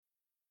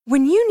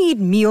When you need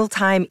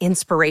mealtime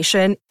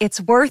inspiration,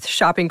 it's worth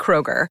shopping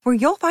Kroger, where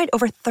you'll find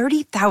over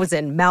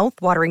 30,000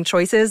 mouth-watering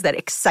choices that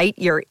excite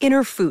your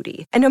inner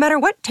foodie. And no matter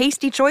what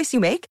tasty choice you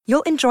make,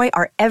 you'll enjoy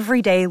our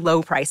everyday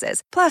low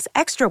prices, plus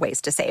extra ways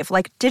to save,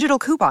 like digital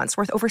coupons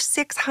worth over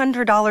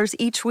 $600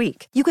 each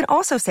week. You can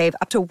also save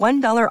up to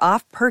 $1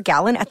 off per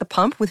gallon at the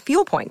pump with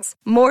fuel points.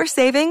 More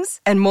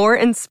savings and more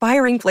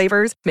inspiring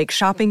flavors make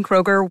shopping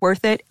Kroger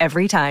worth it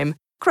every time.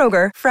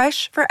 Kroger,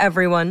 fresh for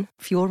everyone.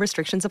 Fuel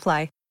restrictions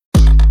apply.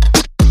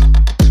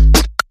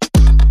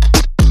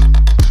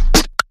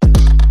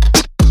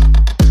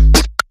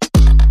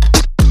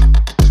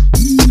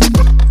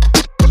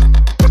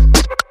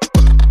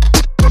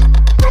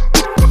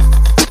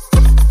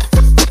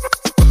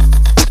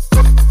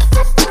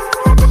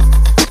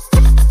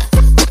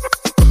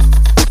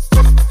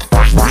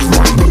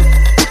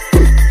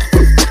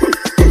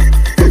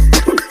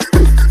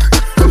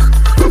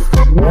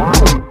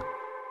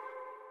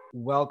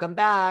 Welcome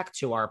back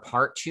to our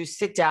part 2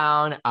 sit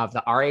down of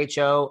the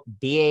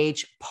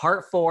RHOBH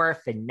part 4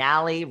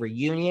 finale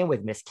reunion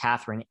with Miss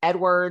Kathryn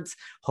Edwards.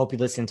 Hope you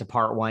listened to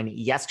part 1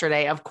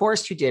 yesterday. Of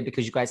course you did,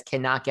 because you guys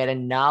cannot get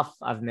enough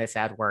of Miss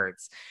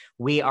Edwards.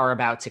 We are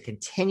about to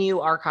continue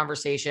our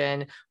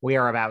conversation. We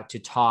are about to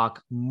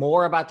talk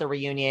more about the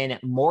reunion,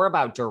 more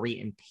about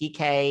Dorit and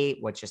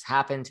PK, what just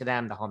happened to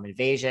them, the home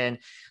invasion.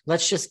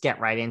 Let's just get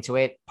right into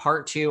it.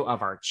 Part 2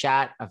 of our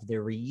chat of the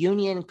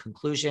reunion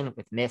conclusion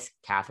with Miss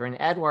Kathryn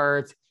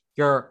Edwards,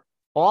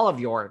 all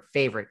of your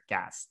favorite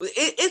guests.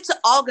 It's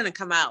all going to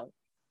come out.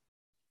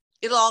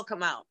 It'll all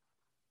come out.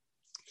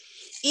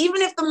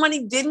 Even if the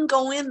money didn't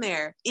go in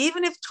there,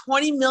 even if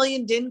 20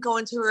 million didn't go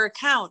into her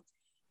account,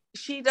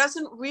 she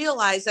doesn't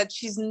realize that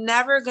she's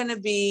never going to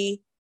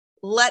be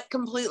let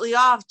completely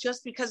off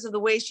just because of the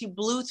way she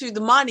blew through the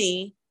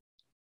money.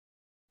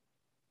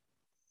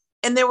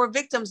 And there were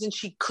victims, and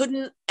she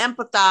couldn't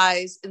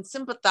empathize and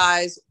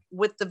sympathize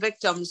with the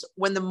victims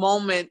when the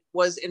moment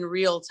was in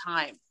real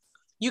time.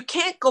 You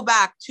can't go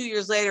back 2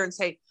 years later and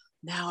say,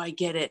 now I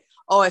get it.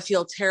 Oh, I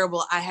feel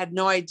terrible. I had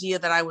no idea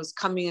that I was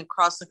coming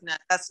across like that.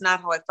 That's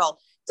not how I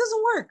felt. It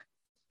doesn't work.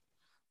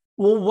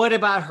 Well, what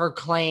about her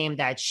claim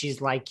that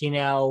she's like,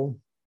 all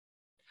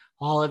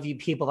of you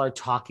people are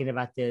talking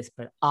about this,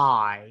 but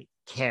I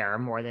care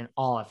more than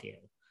all of you.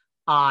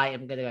 I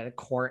am going to go to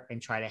court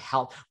and try to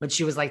help. When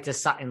she was like to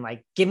Sutton,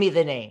 like, give me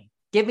the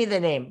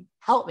name,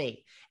 help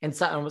me. And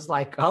Sutton was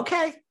like,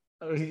 okay,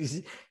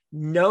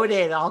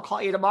 noted. I'll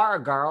call you tomorrow,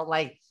 girl.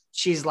 Like,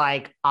 she's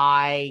like,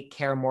 I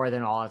care more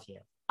than all of you.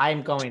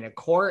 I'm going to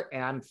court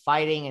and I'm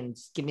fighting, and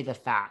just give me the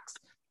facts.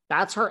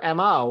 That's her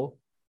MO.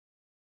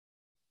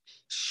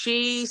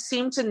 She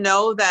seemed to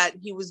know that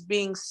he was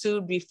being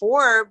sued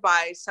before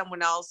by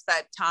someone else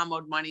that Tom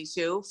owed money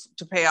to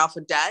pay off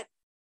a debt.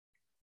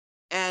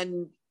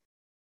 And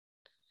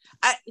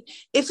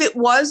if it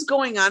was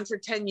going on for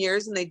 10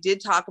 years, and they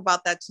did talk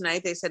about that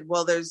tonight, they said,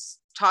 well, there's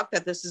talk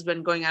that this has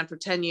been going on for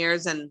 10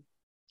 years. And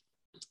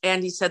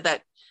Andy said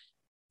that,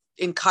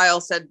 and Kyle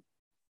said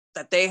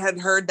that they had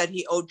heard that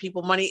he owed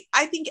people money.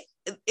 I think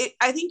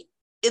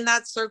in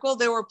that circle,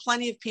 there were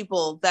plenty of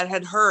people that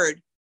had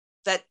heard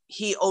that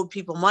he owed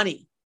people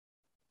money.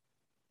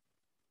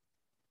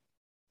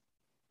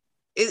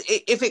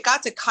 If it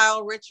got to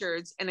Kyle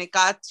Richards, and it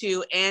got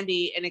to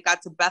Andy, and it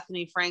got to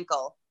Bethany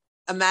Frankel,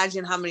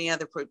 imagine how many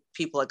other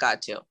people it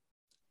got to.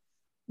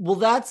 Well,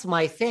 that's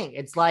my thing.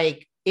 It's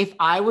like, if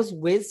I was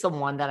with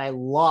someone that I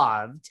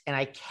loved and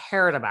I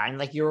cared about, and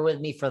like you were with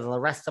me for the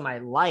rest of my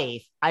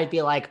life, I'd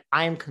be like,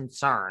 I'm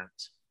concerned.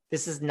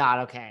 This is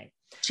not okay.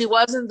 She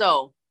wasn't,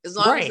 though. As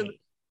long as it was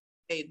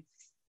paid.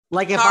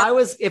 Like, if I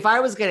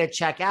was going to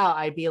check out,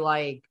 I'd be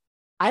like,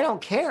 I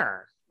don't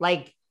care.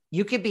 Like,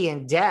 you could be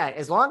in debt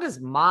as long as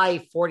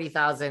my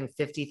 $40,000,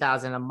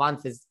 $50,000 a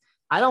month is,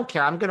 I don't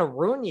care. I'm going to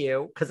ruin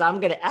you because I'm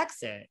going to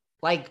exit.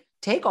 Like,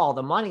 take all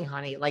the money,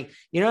 honey. Like,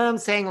 you know what I'm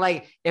saying?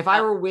 Like, if I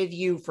were with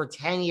you for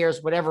 10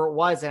 years, whatever it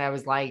was, and I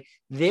was like,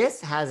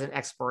 this has an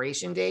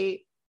expiration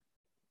date,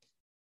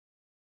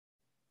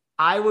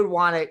 I would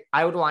want it.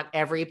 I would want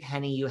every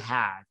penny you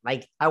had.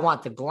 Like, I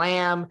want the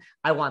glam.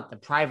 I want the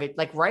private,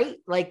 like, right?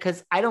 Like,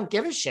 cause I don't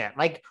give a shit.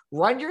 Like,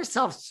 run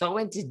yourself so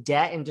into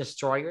debt and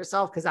destroy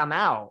yourself. Cause I'm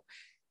out.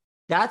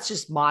 That's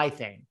just my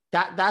thing.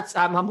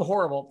 I'm a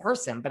horrible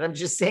person, but I'm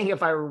just saying,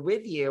 if I were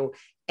with you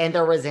and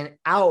there was an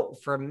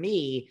out for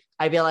me,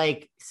 I'd be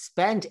like,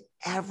 spend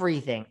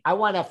everything. I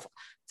want to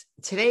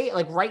today,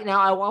 like right now,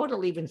 I want to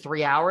leave in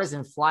 3 hours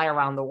and fly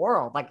around the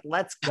world. Like,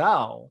 let's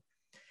go.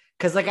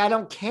 Cause like, I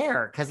don't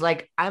care. Cause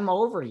like, I'm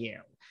over you.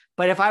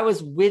 But if I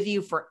was with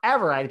you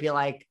forever, I'd be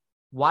like,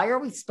 why are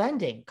we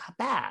spending? Cut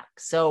back.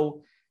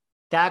 So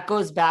that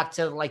goes back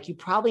to like, you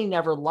probably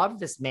never loved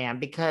this man,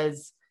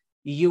 because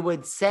you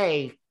would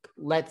say,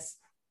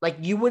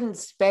 you wouldn't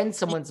spend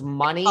someone's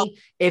money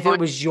if it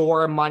was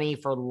your money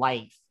for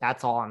life.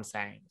 That's all I'm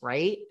saying.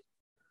 Right.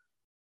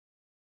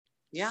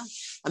 Yeah.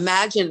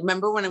 Imagine,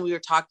 remember when we were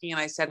talking and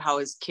I said how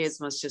his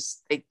kids must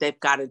just, they've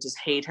got to just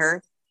hate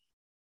her.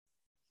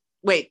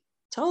 Wait,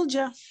 told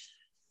you.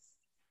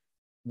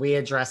 We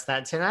addressed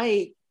that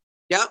tonight.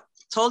 Yep.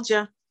 Told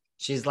you.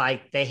 She's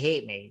like, they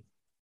hate me.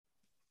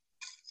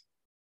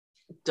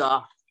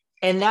 Duh.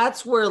 And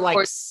that's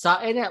where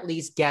Sutton at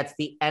least gets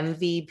the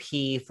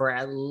MVP for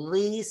at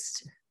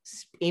least,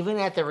 even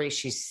at the rate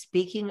she's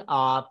speaking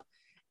up.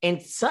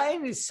 And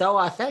Sutton is so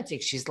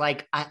authentic. She's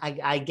like,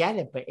 I get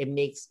it, but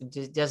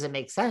it doesn't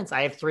make sense.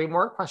 I have 3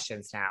 more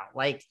questions now.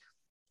 Like,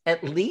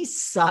 at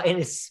least Sutton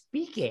is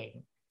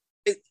speaking.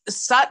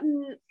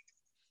 Sutton,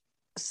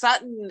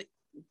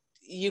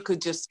 you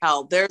could just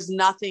tell there's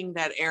nothing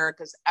that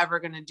Erica's ever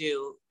going to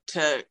do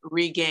to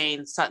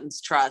regain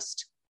Sutton's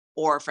trust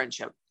or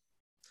friendship.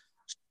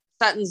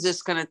 Sutton's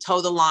just going to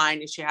toe the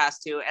line if she has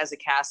to as a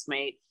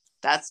castmate.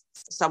 That's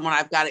someone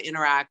I've got to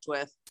interact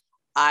with.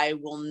 I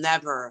will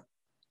never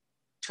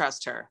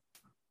trust her.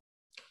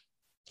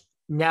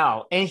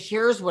 No. And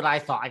here's what I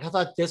thought. I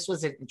thought this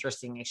was an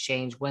interesting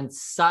exchange when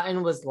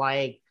Sutton was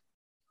like,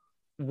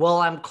 well,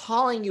 I'm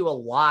calling you a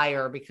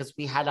liar because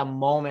we had a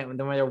moment when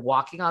they were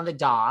walking on the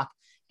dock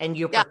and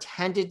you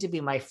pretended to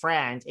be my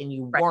friend and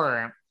you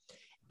weren't.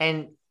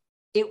 And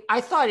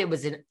I thought it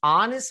was an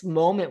honest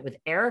moment with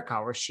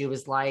Erica where she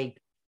was like,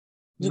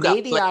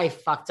 maybe I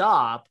fucked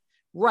up.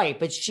 Right.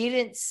 But she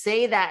didn't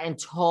say that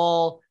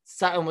until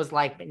Sutton was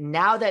like, but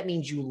now that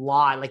means you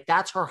lie. Like,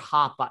 that's her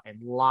hot button,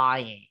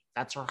 lying.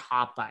 That's her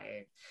hot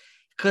button.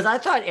 Because I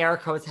thought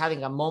Erica was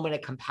having a moment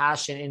of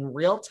compassion in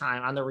real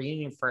time on the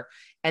reunion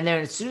and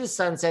then as soon as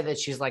Sutton said that,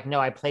 she's like, no,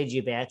 I played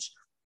you, bitch.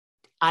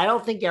 I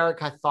don't think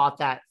Erica thought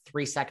that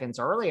 3 seconds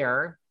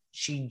earlier.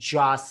 She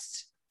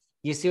just,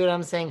 you see what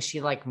I'm saying? She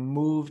like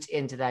moved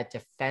into that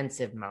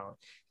defensive mode.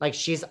 Like,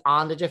 she's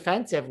on the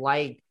defensive,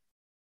 like,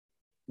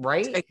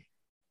 right?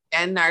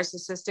 And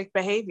narcissistic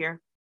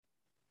behavior.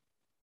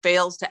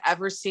 Fails to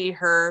ever see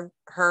her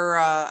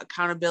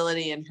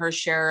accountability and her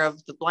share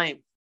of the blame.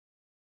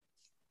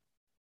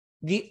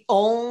 The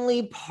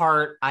only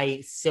part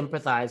I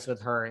sympathized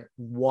with her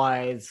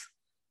was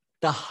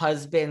the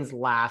husband's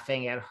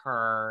laughing at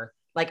her.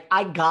 Like,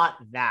 I got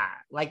that.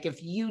 Like,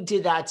 if you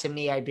did that to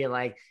me, I'd be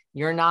like,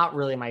 you're not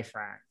really my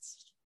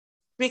friends.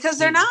 Because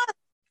they're not.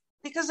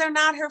 Because they're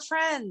not her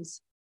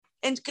friends.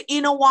 And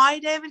you know why,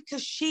 David?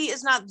 Because she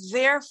is not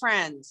their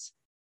friends.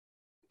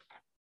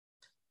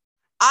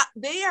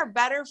 They are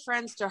better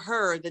friends to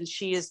her than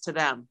she is to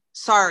them.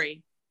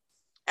 Sorry.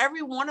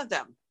 Every one of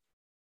them.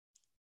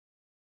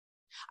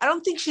 I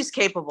don't think she's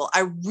capable.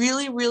 I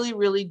really, really,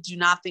 really do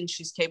not think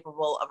she's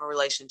capable of a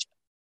relationship.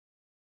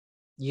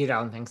 You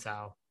don't think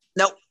so?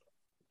 Nope.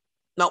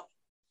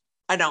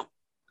 I don't.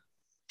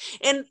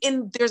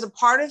 And there's a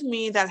part of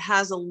me that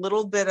has a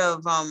little bit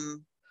of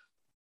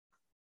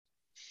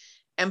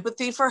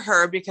empathy for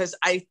her because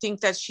I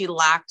think that she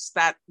lacks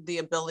the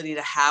ability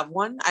to have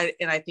one.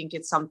 And I think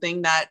it's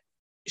something that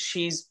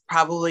she's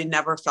probably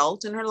never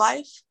felt in her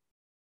life.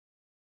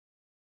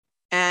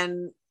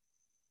 And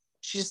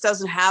she just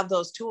doesn't have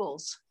those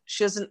tools.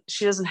 She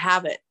doesn't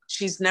have it.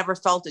 She's never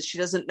felt it. She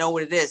doesn't know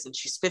what it is. And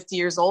she's 50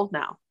 years old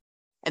now.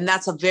 And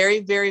that's a very,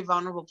 very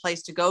vulnerable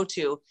place to go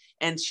to.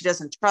 And she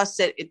doesn't trust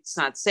it. It's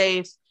not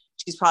safe.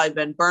 She's probably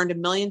been burned a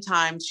million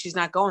times. She's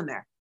not going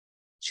there.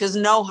 She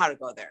doesn't know how to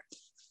go there.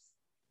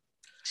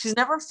 She's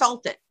never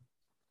felt it.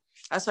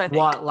 That's what I think.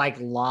 What, like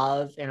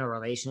love in a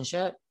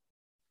relationship?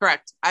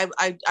 Correct. I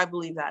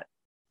believe that.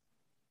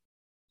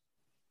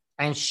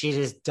 And she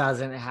just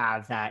doesn't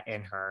have that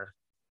in her.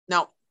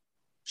 No,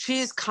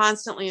 she is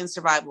constantly in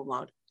survival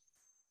mode.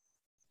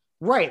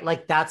 Right.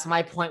 Like, that's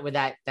my point with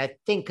that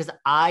thing. Cause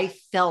I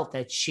felt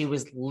that she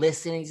was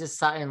listening to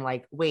Sutton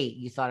like, wait,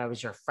 you thought I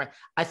was your friend.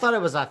 I thought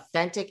it was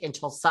authentic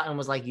until Sutton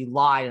was like, you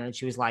lied. And then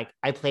she was like,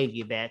 I played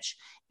you, bitch.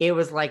 It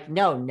was like,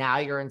 no, now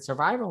you're in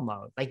survival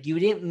mode. Like, you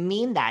didn't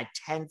mean that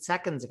 10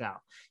 seconds ago.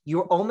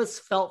 You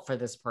almost felt for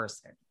this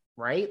person.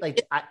 Right.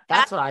 Like,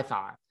 that's what I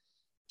thought.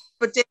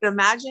 But David,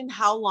 imagine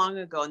how long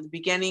ago in the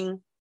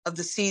beginning of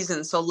the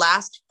season. So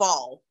last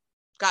fall,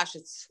 gosh,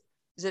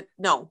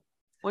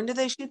 when did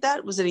they shoot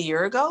that? Was it a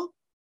year ago?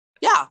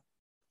 Yeah.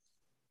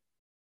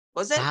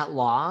 Was it that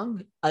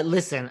long?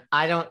 Listen,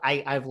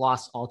 I've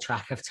lost all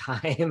track of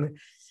time.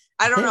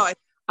 I don't know.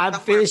 I'm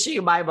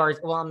finishing my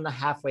martini. Well, I'm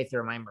halfway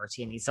through my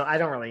martini, so I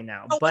don't really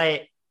know.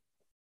 But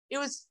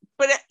yes,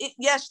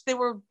 they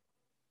were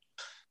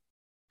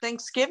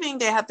Thanksgiving.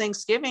 They had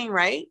Thanksgiving,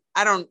 right?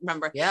 I don't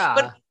remember.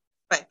 Yeah.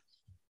 But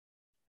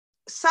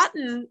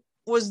Sutton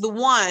was the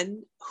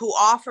one who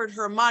offered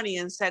her money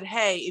and said,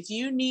 hey, if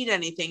you need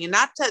anything, and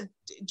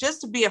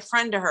just to be a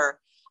friend to her,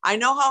 I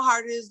know how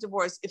hard it is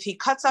divorce. If he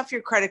cuts off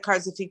your credit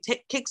cards, if he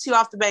kicks you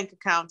off the bank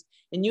account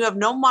and you have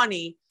no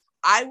money,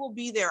 I will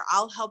be there.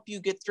 I'll help you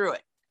get through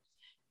it.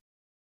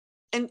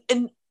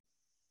 And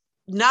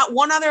not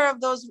one other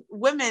of those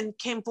women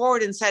came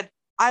forward and said,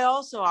 I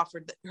also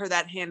offered her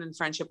that hand in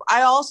friendship.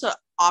 I also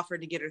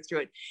offered to get her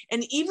through it.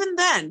 And even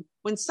then,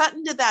 when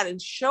Sutton did that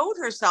and showed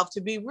herself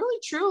to be really,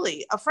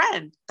 truly a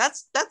friend,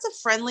 that's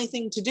a friendly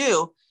thing to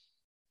do.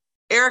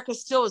 Erica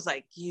still was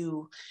like,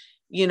 you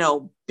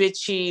know,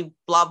 bitchy,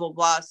 blah, blah,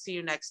 blah. See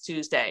you next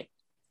Tuesday.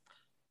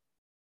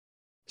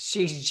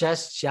 She's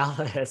just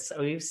jealous.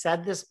 We've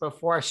said this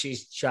before.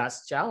 She's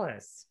just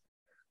jealous.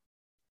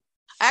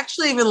 I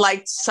actually even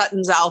liked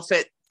Sutton's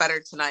outfit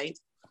better tonight.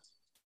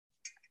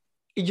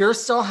 You're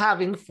still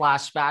having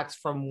flashbacks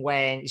from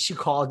when she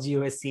called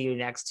you a see you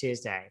next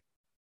Tuesday.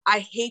 I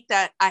hate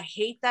that. I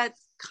hate that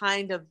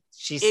kind of.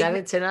 She said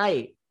it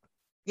tonight.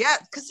 Yeah,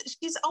 because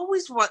she's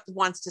always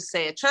wants to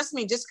say it. Trust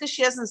me, just because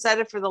she hasn't said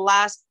it for the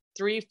last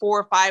 3,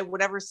 4, 5,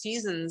 whatever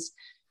seasons,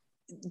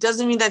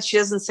 doesn't mean that she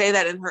doesn't say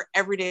that in her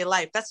everyday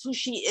life. That's who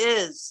she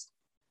is.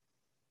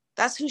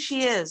 That's who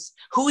she is.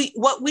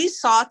 What we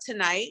saw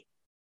tonight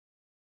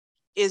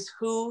is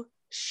who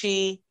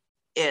she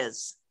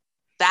is.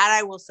 That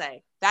I will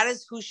say. That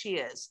is who she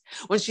is.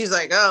 When she's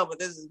like, oh, but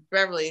this is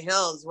Beverly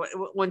Hills.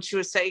 When she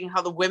was saying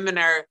how the women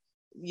are,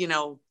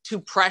 too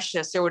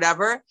precious or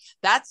whatever.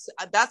 That's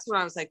when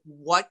I was like,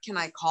 what can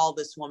I call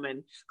this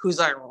woman who's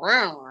like,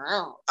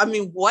 I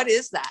mean, what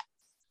is that?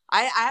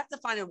 I have to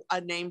find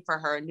a name for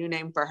her, a new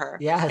name for her.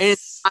 Yes. And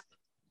it's not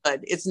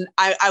good.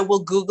 I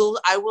will Google,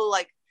 I will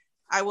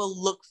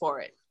look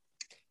for it.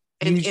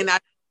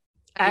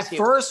 At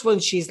first, when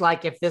she's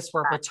like, if this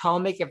were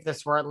Potomac, if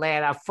this were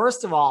Atlanta,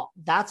 first of all,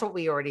 that's what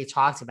we already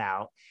talked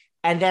about.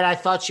 And then I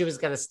thought she was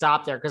going to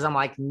stop there because I'm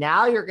like,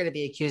 now you're going to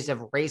be accused of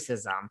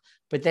racism.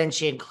 But then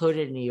she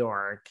included New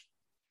York,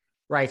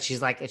 right?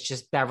 She's like, it's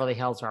just Beverly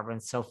Hills, where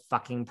everyone's so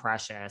fucking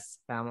precious.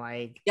 And I'm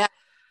like, yeah,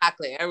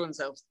 exactly. Everyone's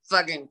so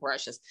fucking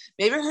precious.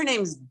 Maybe her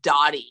name's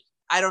Dottie.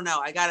 I don't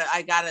know. I gotta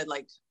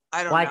like,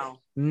 I don't know.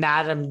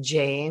 Madam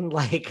Jane,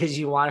 like, because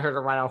you want her to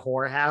run a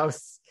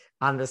whorehouse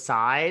on the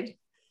side.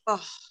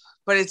 Oh,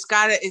 but it's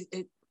got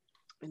to.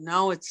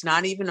 No, it's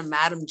not even a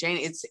Madam Jane.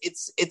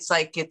 It's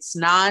like it's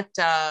not.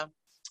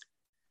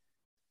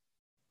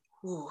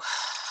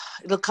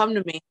 It'll come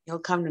to me. It'll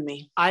come to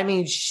me. I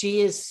mean,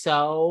 she is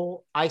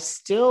so. I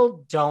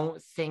still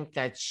don't think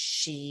that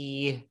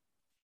she.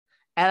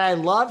 And I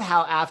love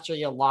how after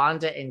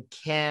Yolanda and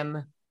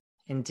Kim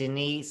and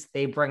Denise,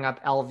 they bring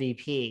up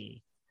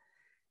LVP,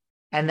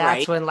 and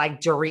that's when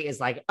like Dorit is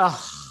like,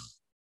 ugh.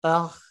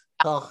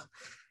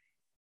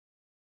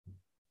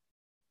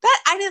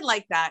 That I didn't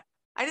like that.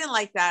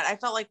 I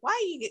felt like, why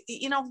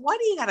why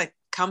do you gotta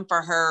come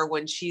for her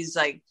when she's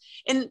like,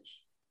 and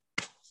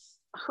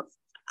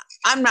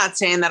I'm not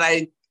saying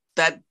that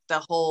the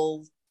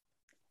whole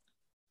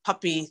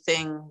puppy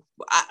thing,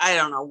 I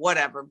don't know,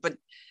 whatever, but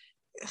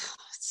it's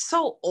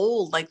so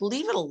old, like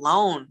leave it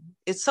alone.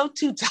 It's so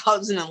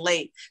 2000 and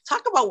late.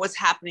 Talk about what's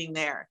happening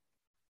there.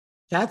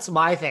 That's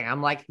my thing.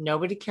 I'm like,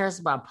 nobody cares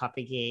about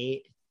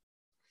Puppygate.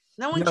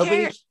 No one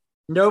cares.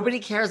 Nobody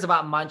cares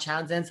about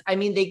Munchausen's. I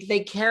mean, they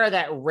care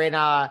that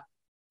Rinna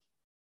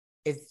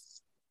is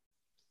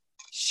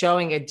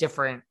showing a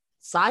different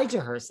side to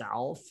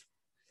herself,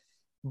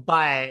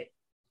 but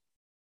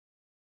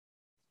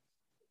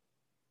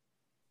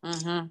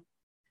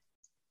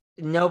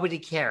nobody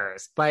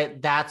cares. But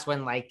that's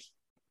when, like,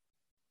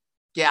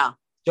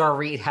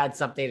 Dorit had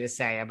something to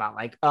say about,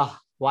 like, oh,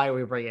 why are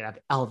we bringing up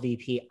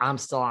LVP? I'm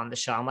still on the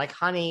show. I'm like,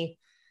 honey,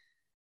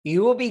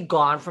 you will be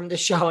gone from the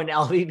show and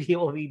LVP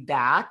will be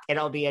back and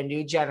it'll be a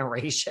new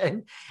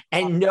generation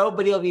and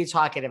nobody will be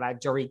talking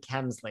about Dorit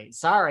Kemsley.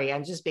 Sorry,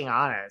 I'm just being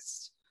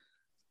honest.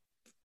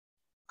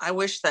 I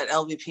wish that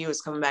LVP was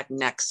coming back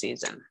next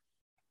season.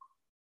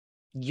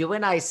 You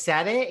and I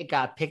said it. It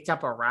got picked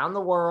up around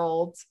the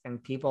world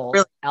and people,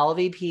 really?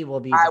 LVP will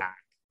be back.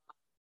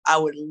 I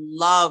would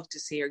love to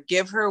see her.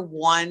 Give her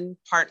one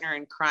partner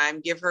in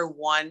crime. Give her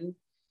one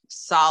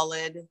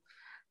solid.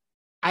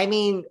 I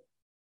mean,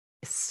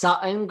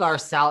 Sutton,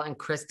 Garcelle, and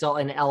Crystal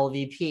and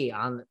LVP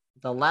on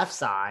the left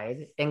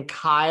side, and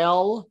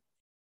Kyle,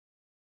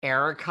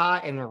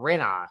 Erica, and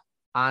Rinna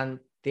on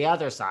the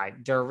other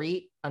side.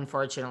 Dorit,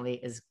 unfortunately,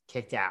 is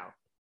kicked out.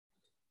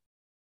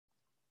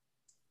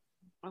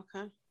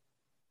 Okay.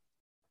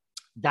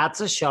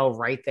 That's a show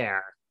right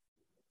there.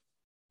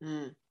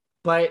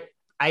 But,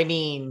 I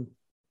mean,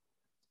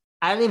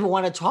 I don't even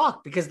want to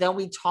talk because then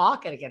we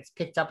talk and it gets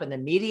picked up in the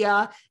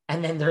media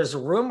and then there's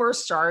rumors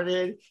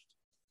started.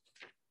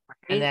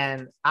 And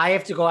then I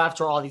have to go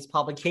after all these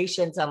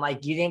publications. I'm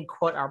like, you didn't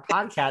quote our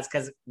podcast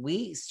because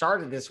we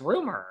started this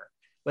rumor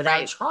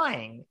without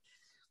trying.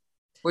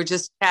 We're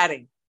just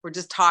chatting. We're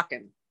just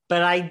talking.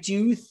 But I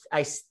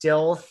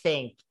still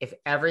think if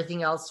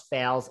everything else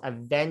fails,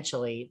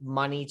 eventually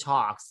money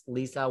talks.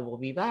 Lisa will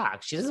be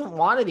back. She doesn't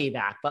want to be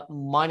back, but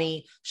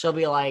money, she'll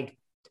be like,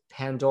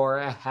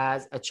 Pandora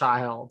has a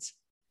child.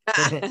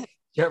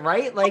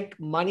 Right? Like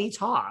money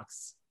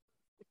talks.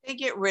 They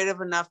get rid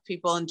of enough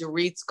people and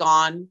Dorit's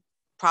gone,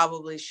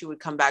 probably she would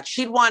come back.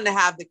 She'd want to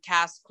have the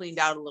cast cleaned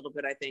out a little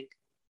bit, I think.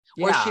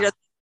 Yeah. Or she doesn't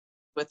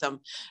with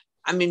them.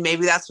 I mean,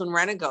 maybe that's when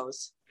Rinna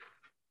goes.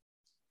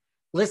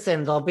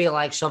 Listen, she'll be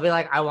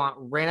like, I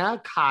want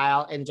Rinna,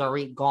 Kyle, and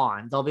Dorit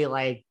gone. They'll be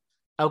like,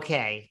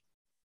 okay,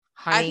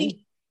 honey. I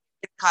think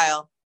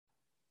Kyle.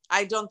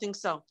 I don't think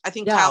so. I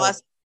think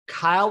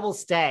Kyle will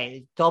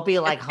stay. They'll be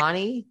like,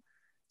 honey.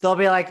 They'll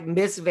be like,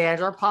 Miss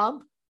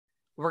Vanderpump.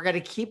 We're going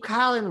to keep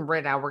Kyle and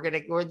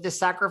Rinna. The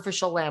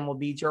sacrificial lamb will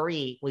be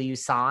Dorit. Will you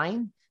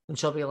sign? And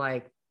she'll be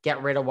like,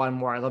 get rid of one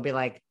more. They'll be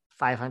like,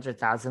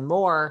 500,000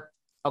 more.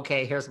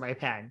 Okay, here's my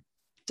pen.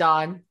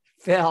 done,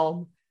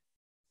 film.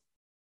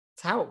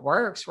 That's how it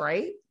works,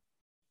 right?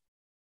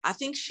 I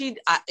think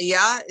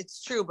yeah,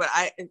 it's true. But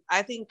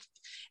I think,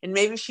 and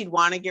maybe she'd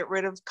want to get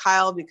rid of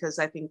Kyle because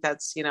I think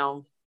that's,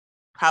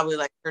 probably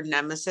like her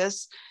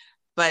nemesis.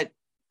 But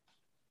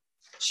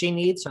she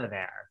needs her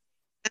there.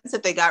 Since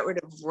that they got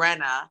rid of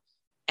Brenna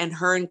and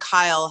her and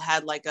Kyle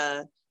had like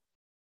a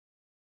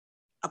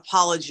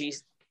apology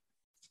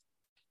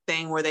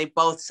thing where they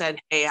both said,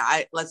 hey,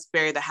 let's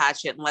bury the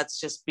hatchet and let's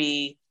just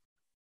be,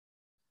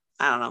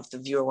 I don't know if the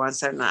viewer wants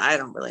that or not. I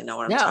don't really know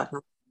what I'm talking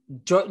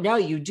about. No,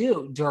 you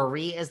do.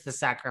 Dorit is the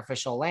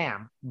sacrificial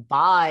lamb.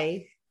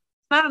 Bye.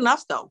 Not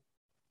enough though.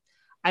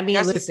 I mean,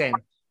 listen,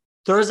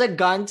 there's a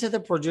gun to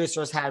the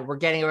producer's head. We're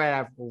getting rid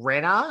of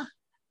Rinna,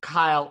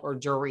 Kyle, or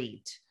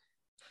Dorit.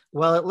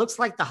 Well, it looks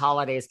like the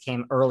holidays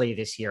came early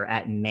this year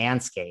at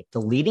Manscaped,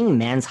 the leading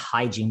men's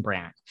hygiene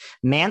brand.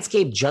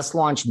 Manscaped just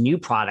launched new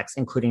products,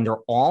 including their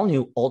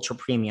all-new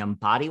ultra-premium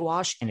body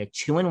wash and a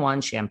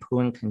 2-in-1 shampoo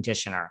and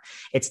conditioner.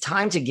 It's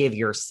time to give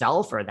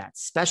yourself or that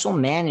special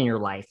man in your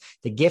life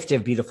the gift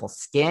of beautiful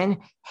skin,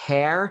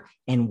 hair,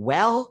 and,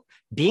 well,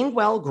 being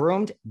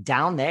well-groomed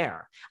down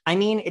there. I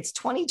mean, it's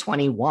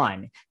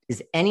 2021.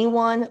 Does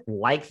anyone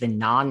like the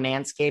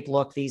non-Manscaped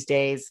look these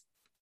days?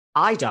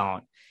 I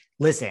don't.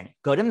 Listen,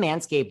 go to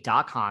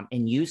manscaped.com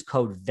and use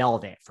code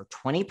VELVET for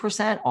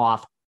 20%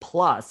 off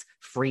plus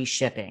free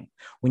shipping.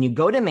 When you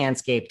go to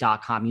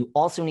manscaped.com, you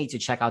also need to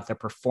check out the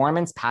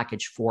Performance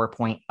Package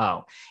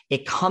 4.0.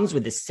 It comes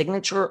with a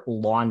signature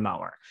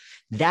lawnmower.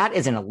 That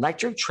is an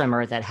electric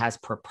trimmer that has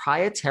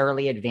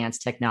proprietarily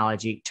advanced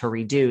technology to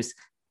reduce,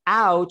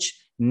 ouch,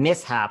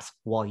 mishaps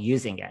while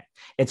using it.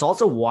 It's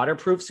also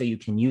waterproof, so you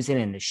can use it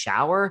in the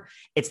shower.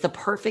 It's the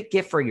perfect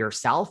gift for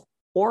yourself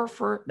or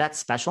for that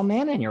special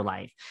man in your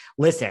life.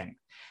 Listen,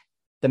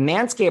 the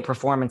Manscaped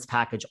Performance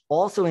Package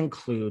also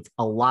includes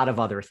a lot of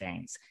other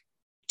things.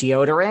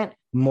 Deodorant,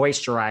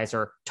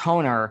 moisturizer,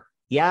 toner,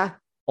 yeah,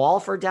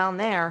 all for down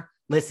there.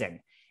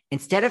 Listen,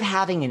 instead of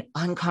having an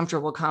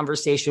uncomfortable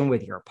conversation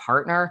with your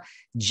partner,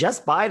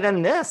 just buy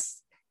them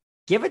this.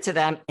 Give it to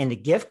them, and the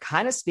gift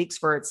kind of speaks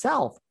for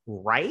itself,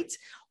 right?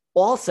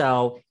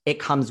 Also, it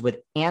comes with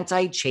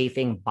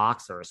anti-chafing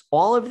boxers.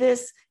 All of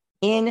this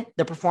in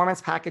the Performance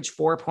Package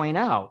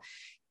 4.0.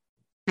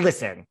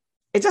 Listen,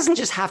 it doesn't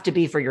just have to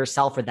be for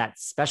yourself or that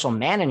special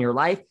man in your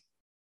life.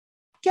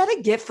 Get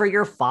a gift for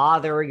your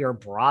father, your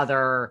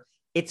brother.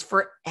 It's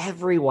for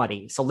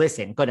everybody. So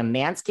listen, go to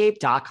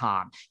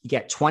manscaped.com. You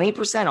get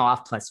 20%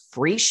 off plus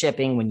free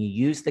shipping when you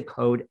use the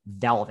code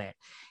VELVET.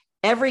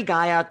 Every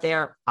guy out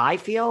there, I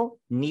feel,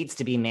 needs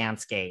to be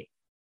Manscaped.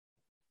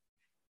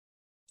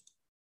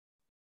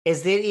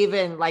 Is it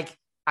even like,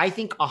 I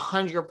think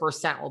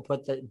 100% will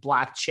put the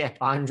black chip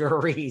on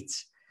Dorit,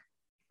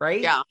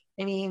 right? Yeah.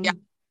 I mean, yeah.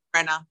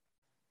 Brenna.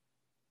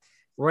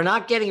 We're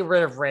not getting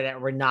rid of Reddit.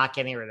 We're not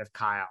getting rid of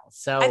Kyle.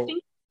 So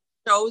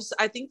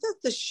I think that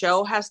the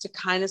show has to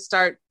kind of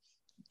start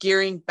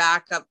gearing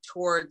back up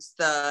towards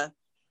the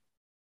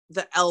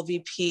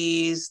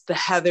LVPs, the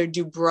Heather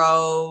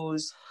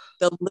Dubrows,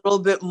 the little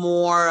bit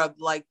more of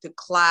like the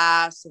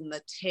class and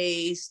the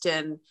taste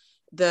and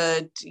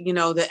the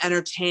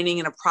entertaining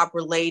and a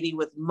proper lady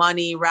with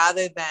money,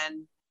 rather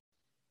than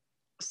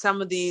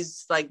some of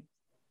these like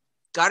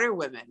gutter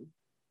women.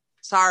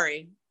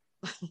 Sorry.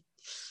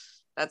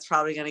 That's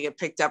probably going to get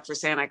picked up for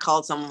saying I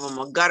called some of them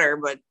a gutter,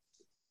 but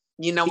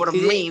you know what I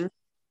mean.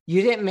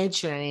 You didn't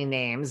mention any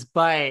names,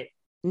 but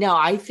no,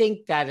 I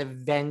think that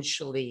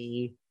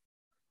eventually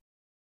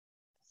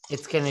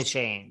it's going to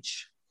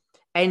change.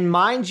 And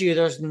mind you,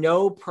 there's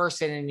no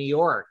person in New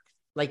York.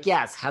 Like,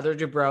 yes, Heather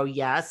Dubrow,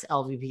 yes,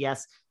 LVP,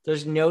 yes.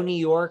 There's no New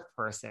York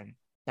person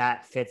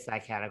that fits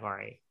that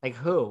category. Like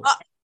who?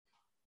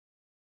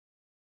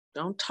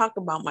 Don't talk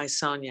about my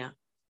Sonia.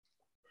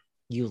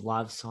 You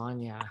love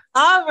Sonia.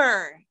 Love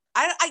her.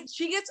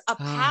 She gets a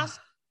pass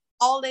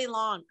all day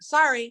long.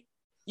 Sorry.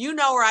 You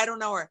know her. I don't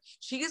know her.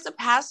 She gets a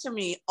pass to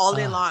me all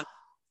day long.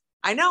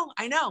 I know.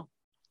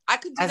 I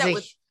could do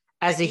that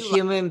as a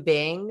human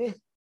being.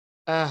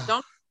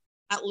 Don't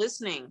not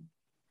listening.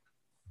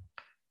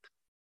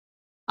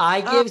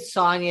 I give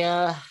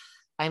Sonia,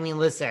 I mean,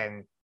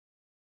 listen,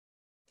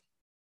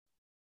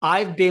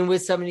 I've been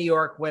with some New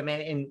York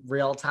women in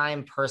real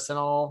time,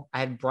 personal. I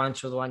had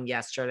brunch with one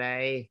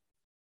yesterday.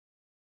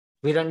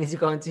 We don't need to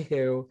go into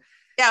who.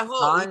 Yeah,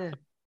 who?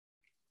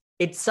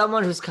 It's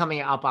someone who's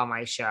coming up on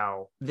my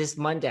show this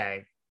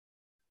Monday.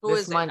 Who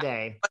is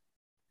Monday.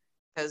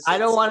 I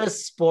don't want to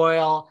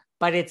spoil,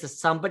 but it's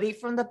somebody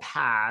from the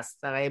past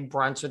that I had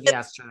brunch with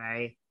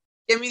yesterday.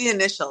 Give me the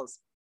initials.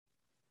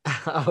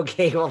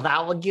 Okay, well,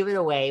 that will give it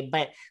away.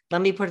 But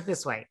let me put it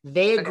this way.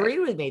 They agreed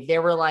with me. They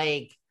were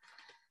like,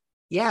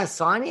 yeah,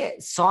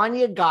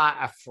 Sonia got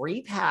a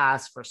free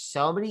pass for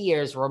so many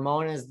years.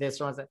 Ramona's this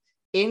one.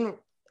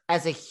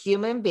 As a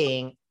human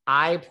being,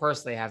 I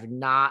personally have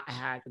not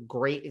had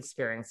great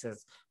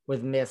experiences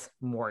with Miss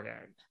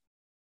Morgan.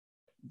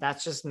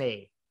 That's just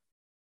me.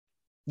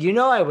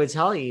 I would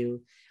tell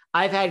you,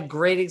 I've had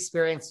great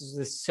experiences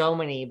with so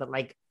many, but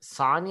like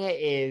Sonia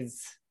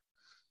is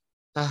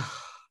Ugh,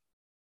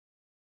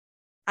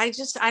 I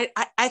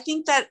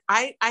think that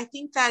I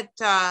think that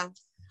I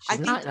she's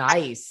think not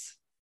nice.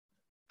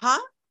 huh?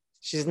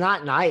 She's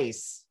not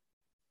nice.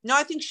 No,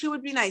 I think she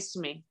would be nice to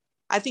me.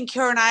 I think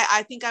her and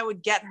I think I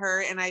would get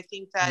her, and I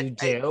think that You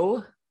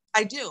do?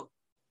 I do.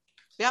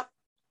 Yep,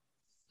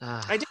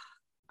 I Ugh. do.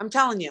 I'm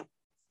telling you.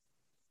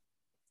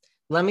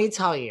 Let me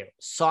tell you,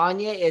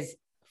 Sonia is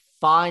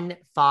fun,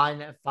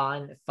 fun,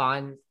 fun,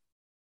 fun.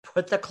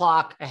 Put the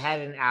clock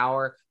ahead an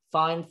hour.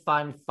 Fun,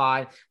 fun,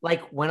 fun.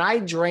 Like when I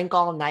drink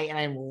all night and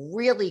I'm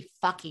really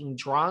fucking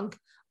drunk,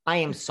 I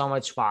am so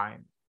much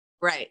fun.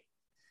 Right.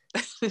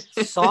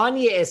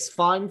 Sonia is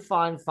fun,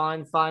 fun,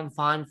 fun, fun,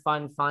 fun,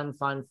 fun, fun,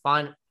 fun,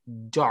 fun,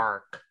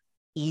 dark,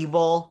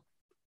 evil,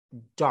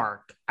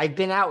 dark. I've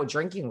been out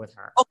drinking with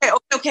her.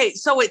 Okay.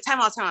 So wait,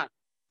 time out.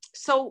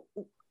 So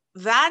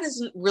that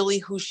isn't really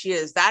who she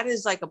is. That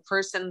is like a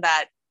person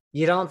that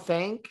You don't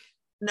think?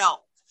 no,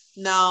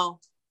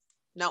 no,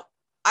 no.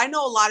 I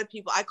know a lot of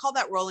people. I call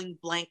that rolling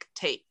blank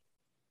tape.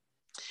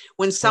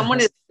 When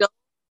someone is still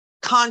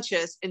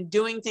conscious and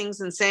doing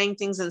things and saying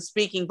things and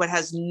speaking, but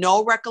has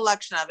no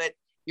recollection of it,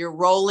 you're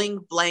rolling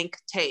blank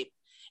tape.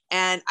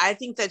 And I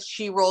think that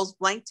she rolls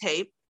blank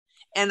tape.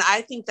 And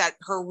I think that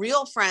her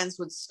real friends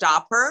would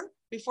stop her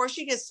before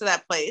she gets to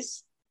that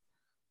place.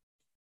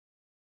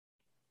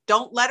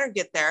 Don't let her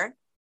get there.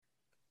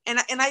 And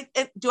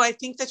do I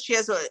think that she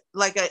has an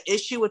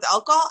issue with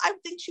alcohol? I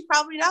think she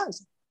probably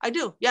does. I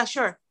do. Yeah,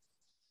 sure.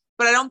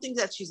 But I don't think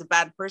that she's a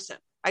bad person.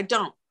 I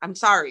don't. I'm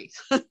sorry.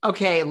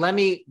 Okay, let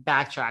me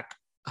backtrack.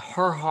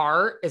 Her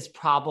heart is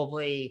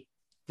probably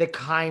the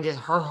kindest.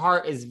 Her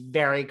heart is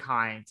very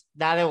kind.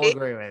 That I will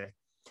agree with.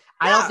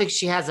 I don't think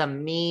she has a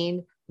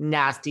mean,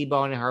 nasty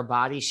bone in her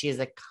body. She is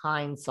a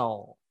kind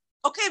soul.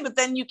 Okay, but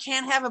then you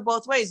can't have it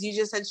both ways. You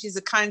just said she's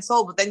a kind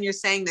soul, but then you're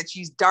saying that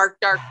she's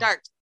dark, dark,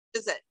 dark. What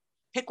is it?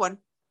 Pick one.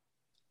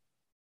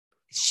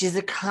 She's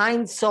a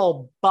kind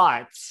soul,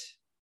 but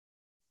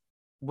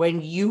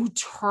when you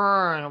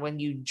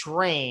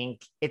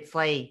drink, it's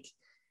like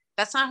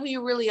that's not who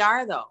you really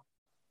are, though.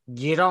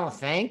 You don't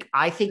think?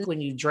 I think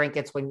when you drink,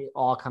 it's when it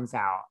all comes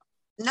out.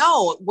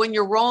 No, when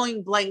you're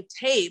rolling blank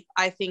tape,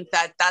 I think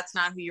that's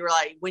not who you're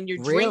like. When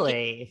you're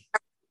drinking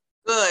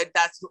good,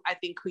 that's I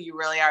think who you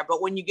really are. But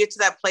when you get to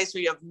that place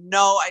where you have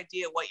no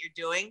idea what you're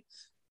doing,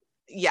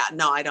 yeah,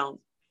 no, I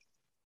don't.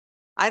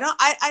 I don't.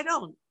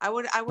 I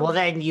would. Well,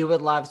 then you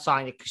would love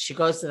Sonia because she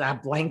goes to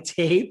that blank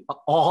tape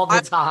all the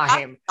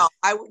time.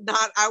 I would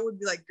not. I would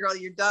be like, girl,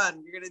 you're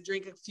done. You're going to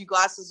drink a few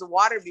glasses of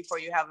water before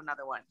you have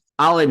another one.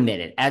 I'll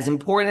admit it. As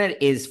important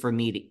it is for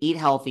me to eat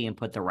healthy and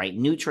put the right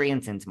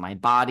nutrients into my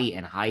body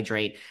and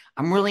hydrate,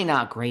 I'm really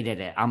not great at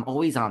it. I'm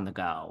always on the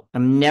go.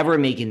 I'm never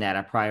making that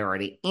a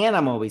priority, and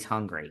I'm always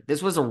hungry.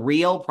 This was a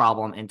real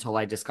problem until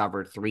I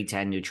discovered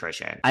 310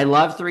 Nutrition. I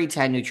love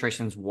 310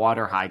 Nutrition's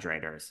water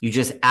hydrators. You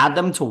just add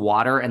them to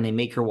water and they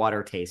make your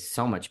water taste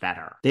so much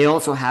better. They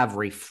also have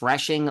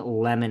refreshing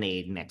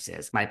lemonade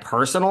mixes. My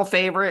personal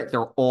favorite,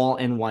 they're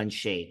all-in-one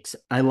shakes.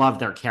 I love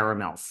their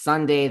caramel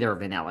sundae, their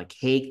vanilla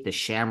cake, the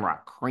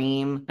shamrock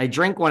cream. I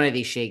drink one of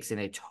these shakes and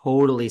it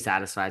totally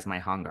satisfies my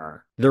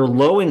hunger. They're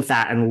low in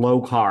fat and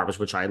low carbs,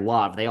 which I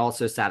love. They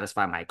also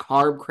satisfy my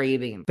carb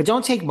craving. But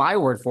don't take my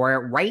word for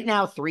it. Right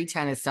now,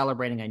 310 is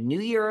celebrating a new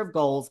year of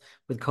goals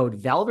with code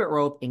Velvet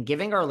Rope and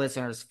giving our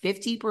listeners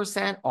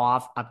 50%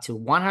 off up to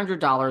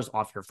 $100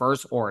 off your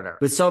first order.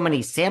 With so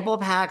many sample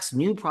packs,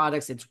 new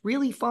products, it's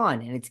really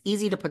fun and it's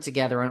easy to put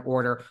together an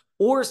order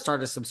or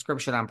start a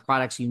subscription on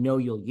products you know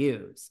you'll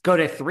use. Go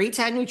to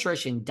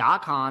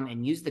 310nutrition.com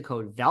and use the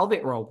code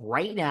Velvet Rope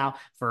right now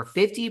for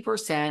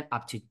 50%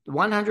 up to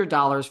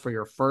 $100 for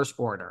your first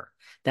order.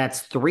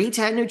 That's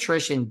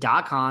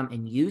 310nutrition.com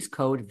and use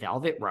code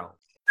Velvet Rope.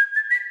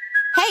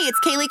 Hey, it's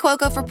Kaylee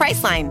Cuoco for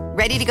Priceline.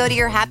 Ready to go to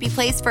your happy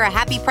place for a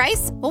happy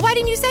price? Well, why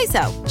didn't you say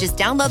so? Just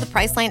download the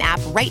Priceline app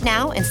right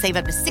now and save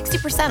up to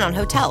 60% on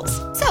hotels.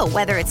 So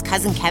whether it's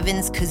Cousin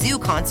Kevin's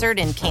Kazoo Concert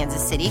in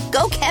Kansas City,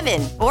 go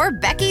Kevin, or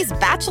Becky's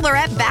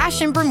Bachelorette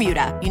Bash in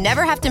Bermuda, you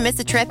never have to miss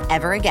a trip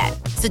ever again.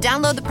 So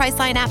download the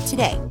Priceline app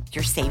today.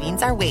 Your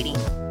savings are waiting.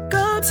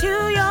 Go to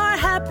your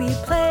happy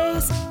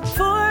place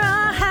for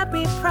a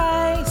happy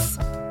price.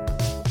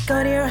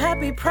 Go to your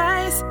happy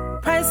price,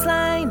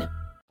 Priceline.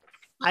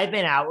 I've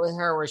been out with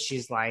her where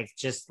she's like,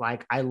 just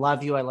like, I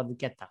love you.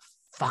 Get the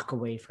fuck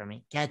away from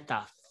me. Get the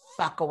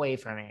fuck away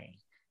from me.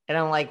 And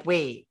I'm like,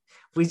 wait,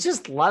 we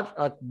just love,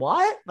 like,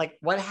 what? Like,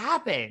 what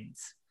happened?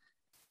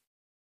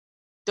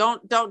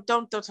 Don't talk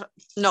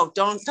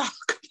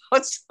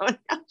about Sonia.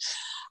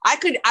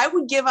 I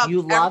would give up.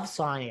 You love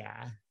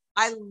Sonia.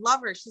 I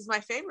love her. She's my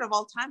favorite of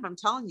all time. I'm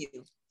telling you.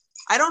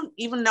 I don't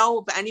even know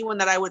of anyone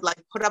that I would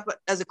like put up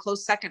as a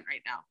close second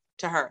right now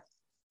to her.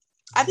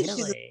 I think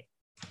she's,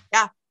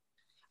 yeah.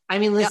 I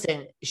mean,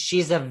 listen,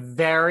 she's a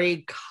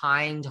very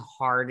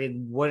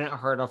kind-hearted, wouldn't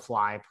hurt a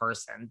fly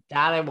person.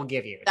 That I will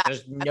give you.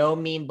 There's no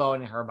mean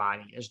bone in her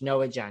body. There's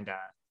no agenda.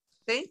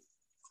 See?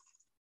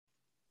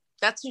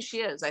 That's who she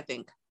is, I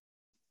think.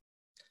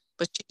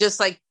 But she just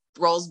like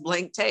rolls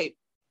blank tape.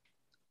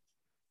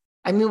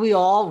 I mean, we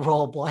all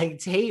roll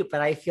blank tape,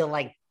 but I feel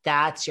like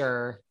that's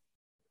you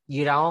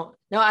don't?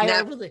 No, I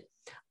really.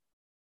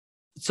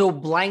 So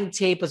blank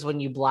tape is when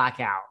you black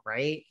out,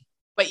 right?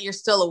 But you're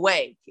still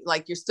awake.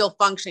 Like you're still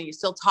functioning. You're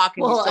still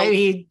talking. Well, I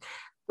mean.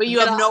 But you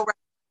have no record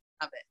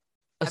of it.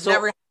 I've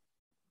never.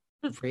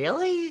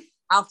 Really?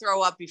 I'll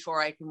throw up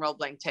before I can roll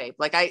blank tape.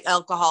 Like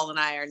alcohol and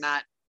I are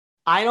not.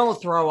 I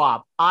don't throw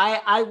up.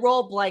 I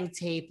roll blank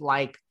tape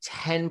like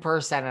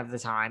 10% of the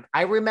time.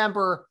 I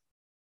remember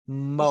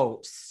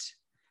most,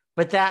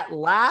 but that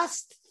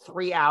last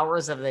 3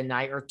 hours of the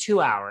night or 2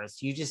 hours,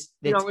 it's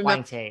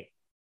blank tape.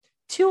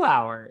 2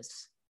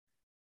 hours.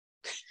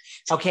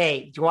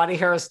 Okay. Do you want to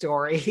hear a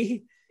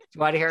story?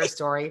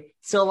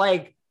 So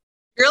like,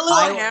 you're a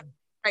little hammered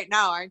right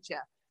now, aren't you?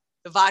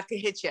 The vodka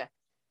hit you.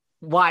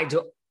 Why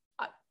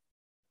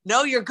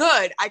No, you're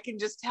good. I can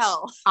just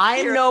tell.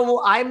 I'm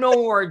no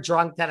more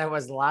drunk than I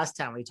was the last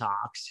time we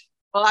talked.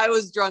 Well, I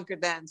was drunker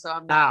then, so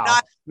I'm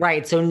not.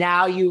 Right. So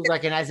now you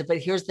recognize it. But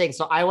here's the thing.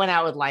 So I went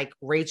out with like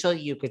Rachel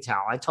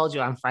Yucatel. I told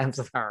you I'm friends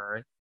with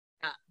her.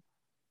 Yeah.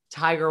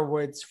 Tiger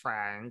Woods'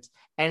 friend.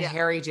 And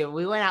Harry Jim.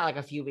 We went out like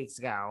a few weeks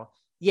ago.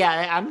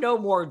 Yeah, I'm no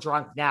more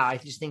drunk now. I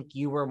just think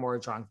you were more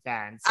drunk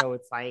then. So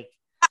it's like.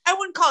 I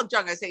wouldn't call it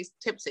drunk. I say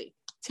tipsy.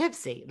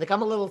 Like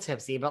I'm a little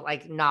tipsy, but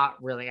like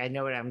not really. I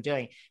know what I'm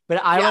doing.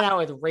 But I went out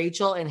with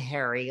Rachel and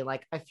Harry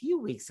like a few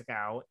weeks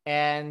ago.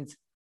 And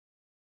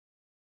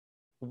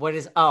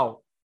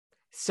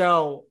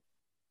so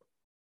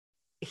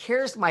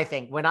here's my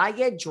thing. When I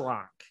get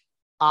drunk,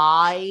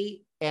 I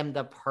am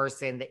the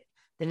person that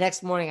the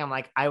next morning I'm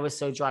like, I was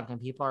so drunk, and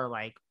people are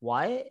like,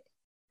 what?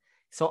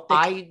 So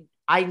I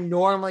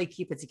normally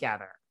keep it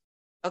together.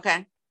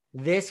 Okay.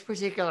 This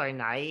particular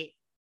night,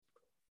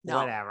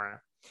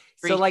 whatever.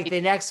 Freaky. So like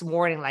the next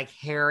morning, like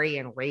Harry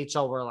and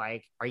Rachel were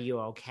like, are you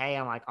okay?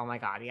 I'm like, oh my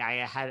God. Yeah,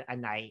 I had a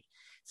night.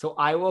 So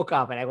I woke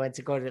up and I went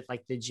to go to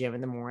like the gym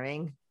in the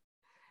morning.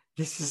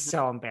 This is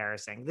so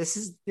embarrassing. This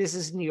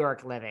is New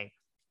York living.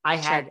 I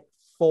had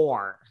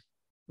 4,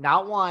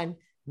 not 1,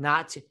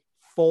 not 2,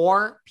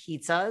 4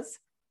 pizzas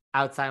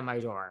outside my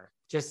door,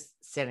 just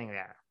sitting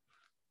there.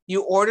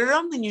 You ordered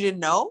them and you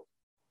didn't know?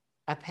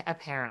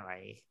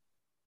 Apparently.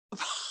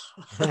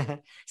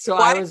 So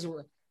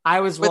I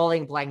was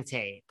rolling blank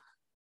tape.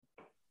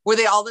 Were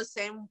they all the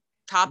same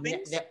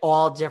toppings? They're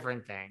all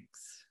different things.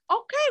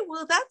 Okay,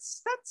 well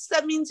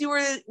that means you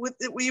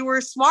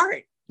were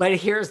smart. But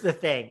here's the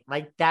thing,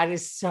 like that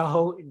is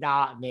so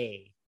not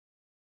me.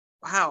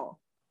 Wow.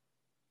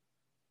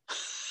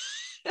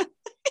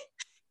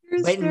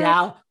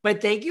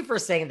 But thank you for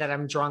saying that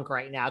I'm drunk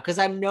right now, because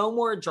I'm no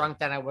more drunk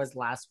than I was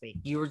last week.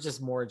 You were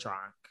just more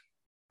drunk.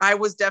 I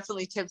was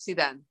definitely tipsy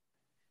then.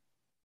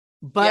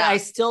 But I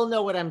still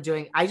know what I'm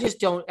doing. I just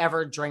don't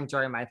ever drink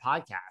during my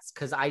podcast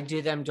because I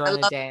do them during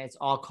the day. And it's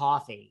all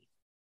coffee.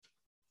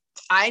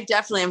 I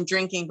definitely am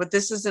drinking, but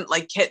this isn't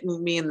like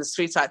hitting me in the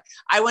sweet side.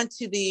 I went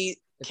to the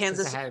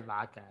Kansas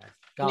vodka.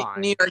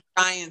 New York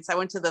Giants. I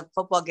went to the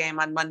football game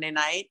on Monday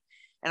night,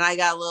 and I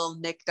got a little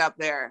nicked up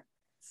there.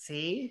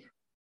 See?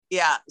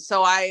 Yeah.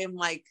 So I am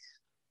like,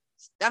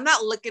 I'm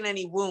not licking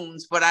any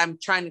wounds, but I'm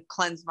trying to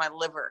cleanse my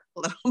liver a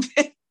little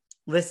bit.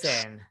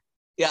 Listen.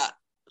 Yeah.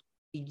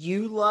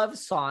 You love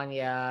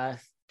Sonia.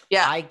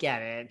 Yeah. I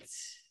get it.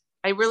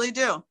 I really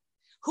do.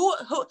 Who,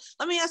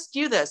 let me ask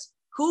you this.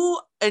 Who,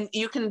 and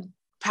you can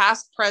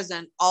past,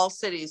 present, all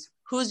cities,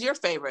 who's your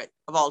favorite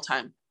of all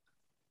time?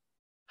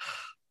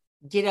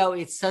 You know,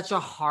 it's such a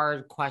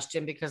hard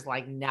question because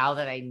like now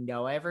that I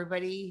know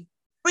everybody.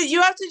 But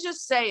you have to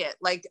just say it.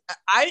 Like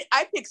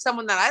I pick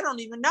someone that I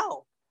don't even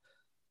know.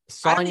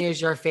 Sonia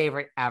is your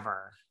favorite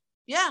ever.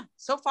 Yeah.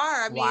 So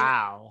far. I mean,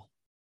 wow.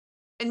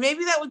 And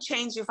maybe that would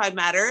change if I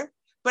met her.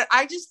 But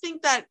I just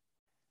think that,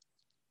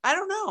 I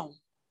don't know.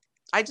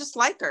 I just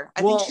like her.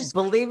 I think she's,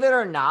 believe it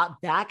or not,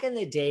 back in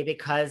the day,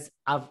 because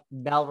of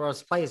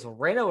Melrose Place,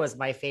 Rinna was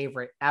my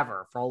favorite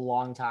ever for a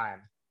long time.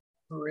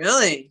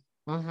 Really?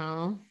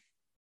 Mm-hmm.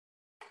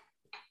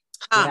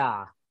 Huh.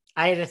 Yeah.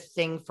 I had a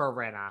thing for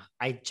Rinna.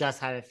 I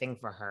just had a thing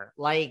for her.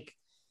 Like,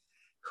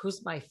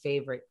 who's my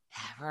favorite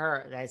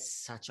ever? That's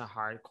such a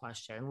hard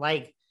question.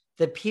 Like,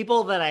 the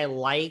people that I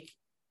like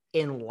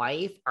in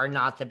life are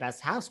not the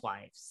best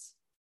housewives.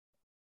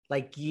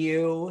 Like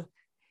you,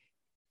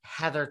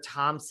 Heather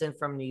Thompson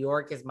from New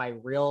York is my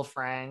real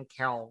friend,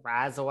 Carol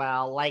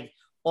Razawell, like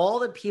all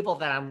the people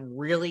that I'm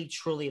really,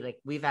 truly like,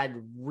 we've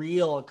had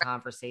real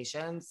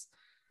conversations,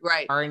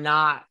 right, are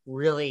not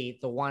really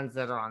the ones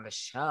that are on the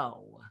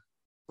show.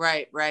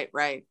 Right.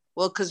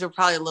 Well, because they're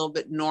probably a little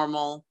bit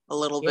normal, a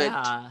little bit.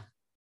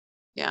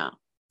 Yeah.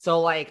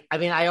 So like, I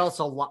mean, I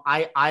also,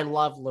 I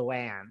love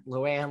Luann.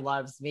 Luann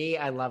loves me.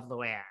 I love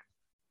Luann.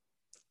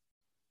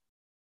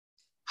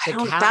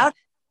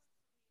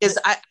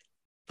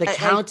 The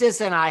Countess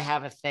and I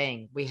have a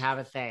thing. We have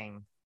a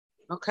thing.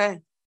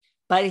 Okay.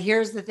 But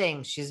here's the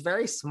thing. She's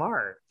very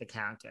smart, the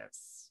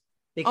Countess,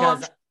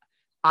 because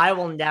I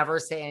will never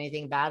say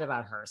anything bad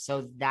about her.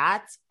 So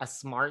that's a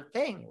smart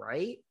thing,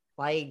 right?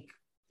 Like,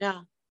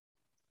 yeah.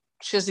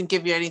 She doesn't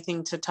give you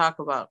anything to talk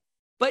about.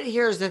 But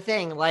here's the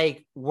thing,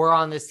 like, we're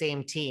on the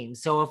same team.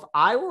 So if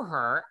I were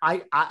her,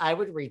 I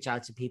would reach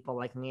out to people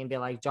like me and be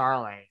like,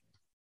 darling,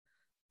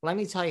 let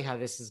me tell you how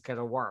this is going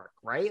to work,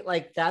 right?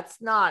 Like, that's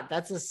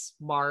a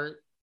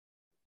smart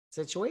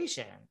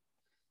situation.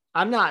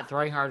 I'm not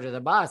throwing her under the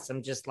bus.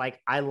 I'm just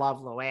like, I love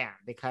Luann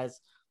because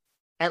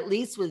at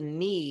least with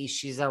me,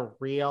 she's a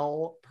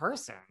real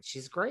person.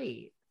 She's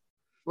great.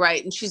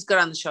 Right. And she's good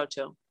on the show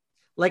too.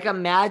 Like,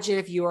 imagine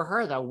if you were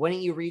her, though.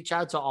 Wouldn't you reach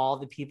out to all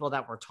the people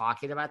that were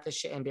talking about this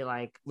shit and be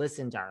like,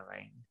 listen,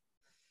 darling,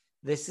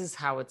 this is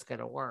how it's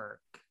going to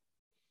work.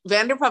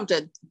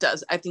 Vanderpump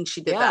does. I think she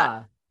did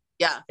that.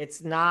 Yeah.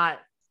 It's not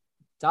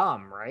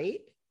dumb,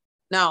 right?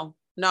 No.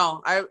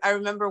 I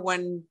remember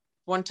when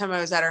one time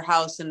I was at her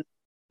house and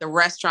the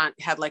restaurant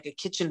had like a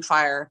kitchen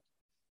fire.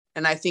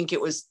 And I think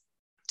it was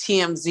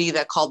TMZ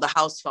that called the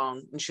house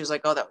phone. And she was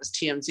like, oh, that was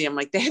TMZ. I'm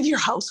like, they have your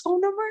house phone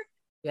number?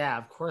 Yeah,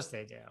 of course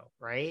they do.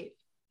 Right.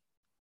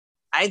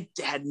 I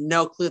had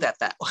no clue that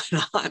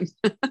went on.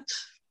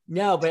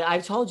 No, but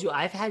I've told you,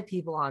 I've had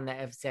people on that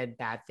have said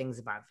bad things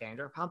about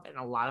Vanderpump, and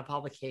a lot of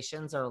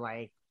publications are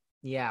like,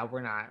 yeah,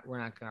 we're not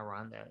going to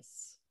run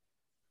this.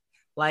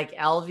 Like,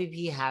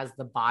 LVP has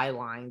the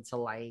byline to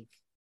like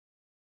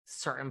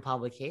certain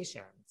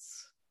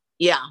publications.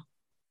 Yeah.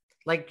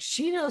 Like,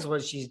 she knows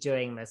what she's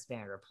doing, Miss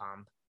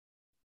Vanderpump.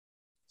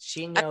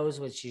 She knows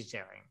what she's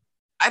doing.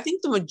 I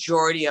think the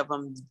majority of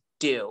them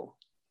do.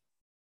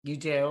 You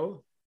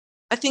do?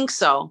 I think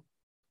so.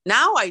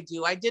 Now I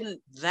do. I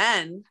didn't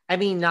then. I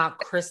mean, not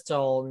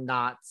Crystal,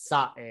 not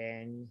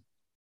Sutton.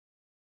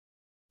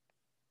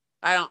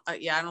 I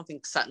don't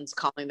think Sutton's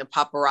calling the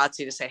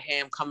paparazzi to say, hey,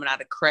 I'm coming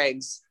out of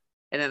Craig's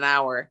in an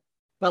hour.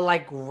 But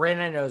like,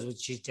 Rinna knows what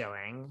she's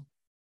doing.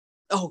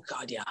 Oh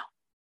God, yeah.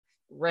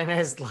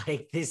 Rinna's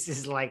like, this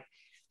is like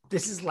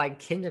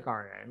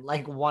kindergarten,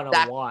 like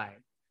 101.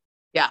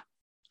 Yeah.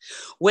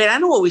 Wait, I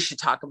know what we should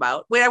talk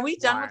about. Wait, are we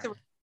done with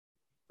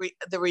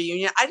the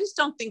reunion? I just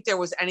don't think there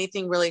was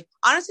anything really.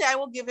 Honestly, I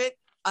will give it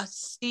a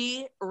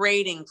C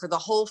rating for the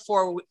whole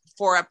four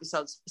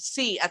episodes.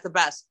 C at the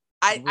best.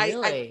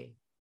 I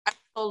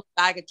sold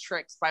a bag of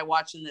tricks by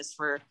watching this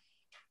for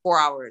 4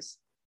 hours.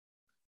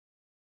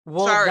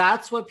 Well,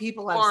 that's what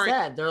people have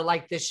said. They're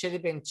like, this should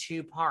have been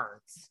 2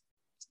 parts.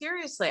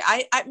 Seriously,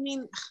 I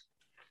mean,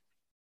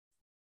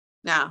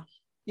 no.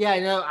 Yeah, I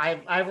know.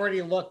 I've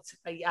already looked.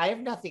 I have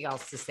nothing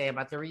else to say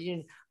about the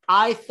reunion.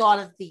 I thought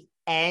at the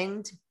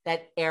end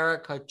that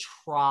Erica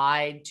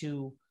tried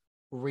to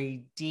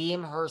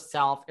redeem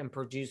herself, and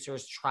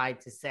producers tried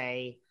to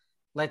say,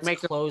 let's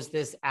close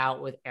this out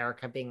with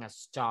Erica being a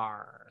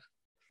star.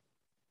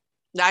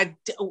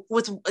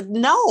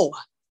 No.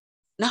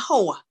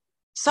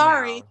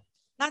 Sorry, no.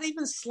 Not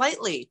even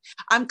slightly.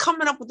 I'm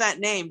coming up with that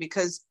name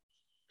because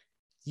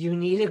you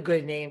need a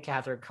good name,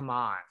 Kathryn. Come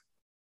on.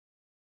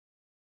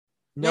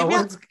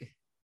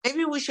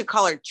 Maybe we should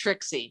call her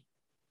Trixie.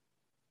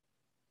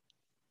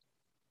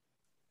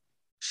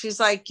 She's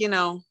like,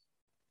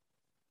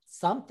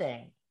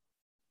 something.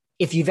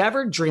 If you've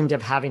ever dreamed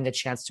of having the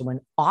chance to win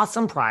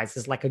awesome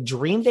prizes like a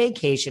dream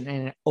vacation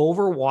in an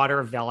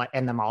overwater villa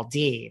in the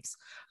Maldives,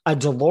 a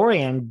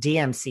DeLorean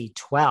DMC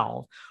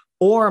 12,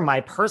 or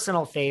my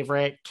personal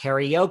favorite,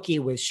 karaoke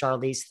with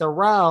Charlize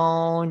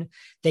Theron,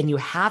 then you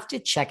have to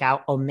check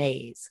out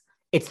Omaze.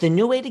 It's the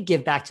new way to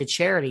give back to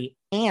charity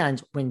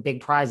and win big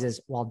prizes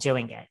while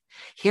doing it.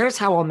 Here's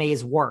how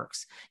Omaze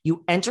works.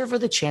 You enter for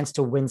the chance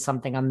to win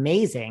something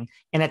amazing,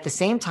 and at the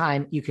same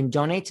time, you can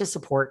donate to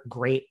support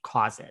great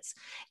causes.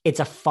 It's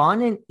a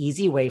fun and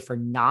easy way for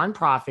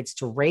nonprofits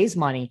to raise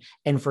money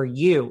and for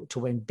you to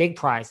win big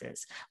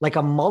prizes, like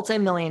a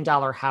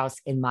multi-million-dollar house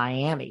in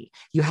Miami.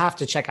 You have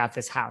to check out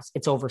this house.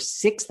 It's over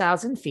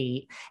 6,000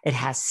 feet. It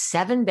has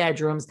 7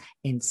 bedrooms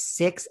and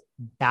 6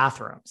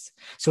 bathrooms.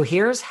 So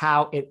here's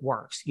how it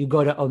works. You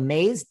go to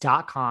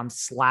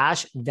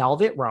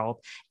omaze.com/velvet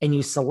rope and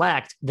you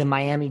select the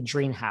Miami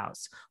Dream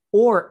House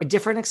or a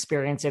different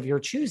experience of your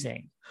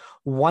choosing.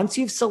 Once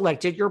you've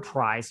selected your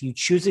prize, you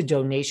choose a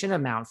donation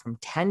amount from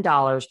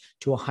 $10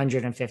 to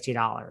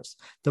 $150.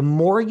 The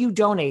more you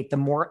donate, the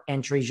more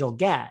entries you'll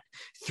get.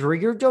 Through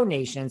your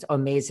donations,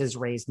 Omaze has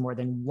raised more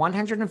than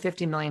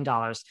 $150 million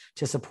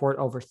to support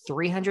over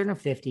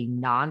 350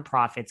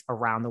 nonprofits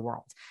around the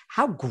world.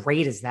 How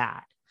great is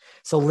that?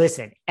 So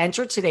listen,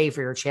 enter today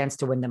for your chance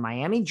to win the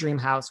Miami Dream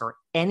House or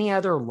any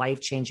other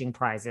life-changing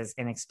prizes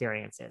and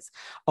experiences.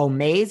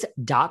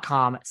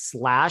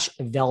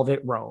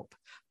 Omaze.com/velvet rope.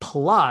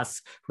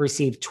 Plus,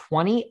 receive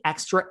 20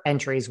 extra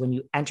entries when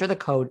you enter the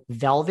code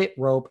Velvet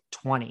Rope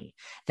 20.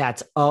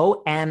 That's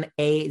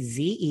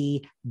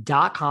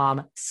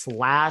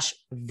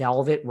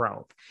OMAZE.com/Velvet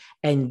Rope.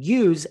 And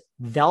use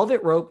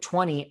Velvet Rope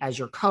 20 as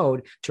your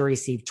code to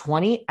receive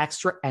 20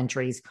 extra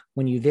entries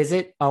when you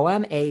visit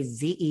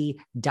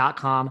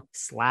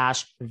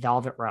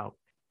OMAZE.com/Velvet Rope.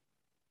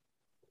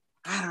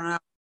 I don't know.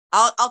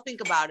 I'll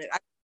think about it.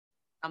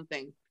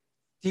 Something.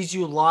 Did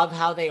you love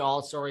how they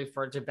also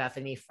referred to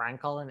Bethany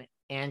Frankel and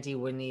Andy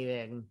wouldn't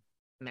even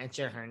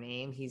mention her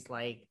name? He's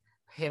like,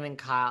 him and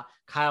Kyle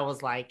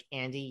was like,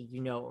 Andy,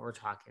 you know what we're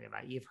talking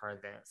about. You've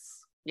heard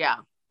this. Yeah.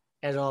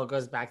 And it all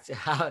goes back to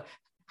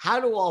how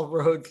do all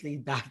roads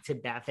lead back to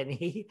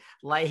Bethany?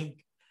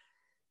 Like,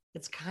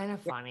 it's kind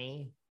of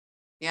funny.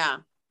 Yeah.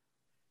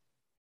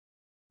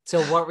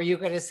 So what were you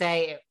going to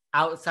say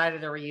outside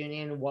of the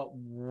reunion?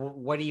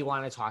 What do you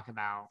want to talk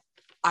about?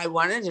 I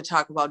wanted to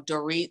talk about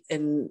Dorit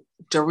and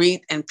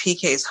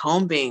PK's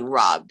home being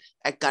robbed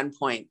at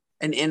gunpoint,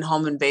 an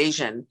in-home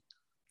invasion.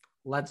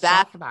 Let's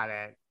talk about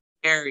it.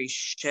 Scary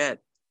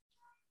shit.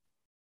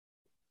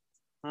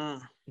 Can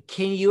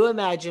you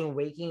imagine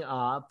waking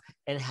up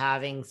and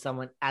having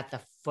someone at the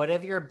foot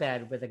of your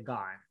bed with a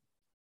gun?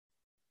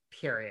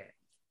 Period.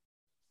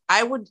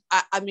 I'd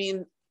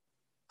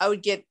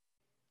get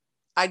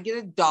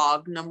a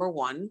dog, number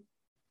one.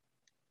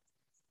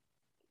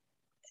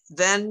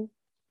 Then,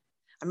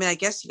 I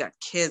guess you got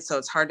kids, so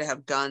it's hard to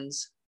have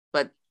guns,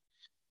 but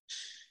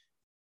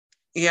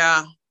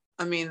yeah,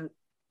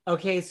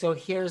 okay, so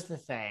here's the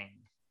thing.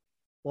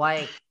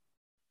 Like,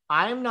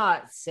 I'm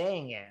not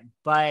saying it,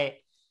 but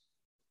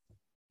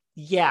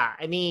yeah,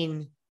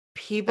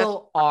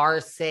 people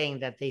are saying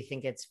that they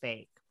think it's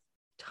fake.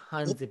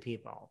 Tons of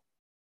people.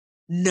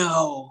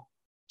 No.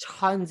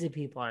 Tons of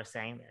people are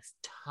saying this.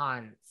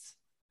 Tons.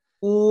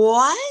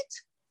 What?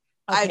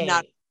 Okay. I've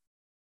not.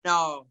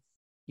 No.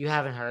 You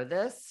haven't heard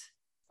this?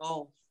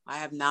 Oh, I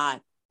have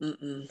not.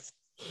 Mm-mm.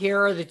 Here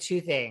are the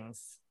two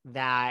things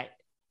that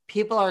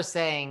people are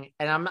saying,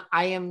 and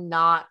I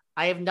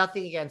have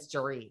nothing against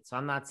Dorit, so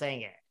I'm not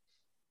saying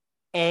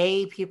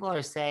it. People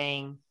are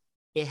saying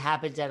it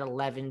happened at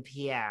 11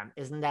 p.m.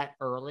 Isn't that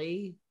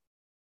early?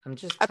 I'm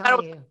just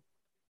telling you.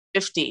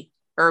 50,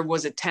 or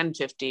was it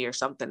 10:50 or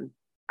something?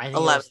 I think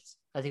 11.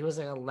 I think it was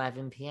like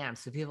 11 p.m.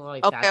 So people are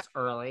like, okay, that's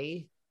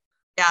early.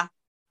 Yeah.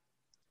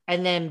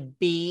 And then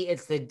B,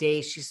 it's the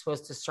day she's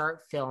supposed to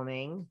start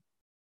filming.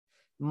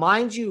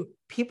 Mind you,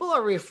 people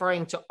are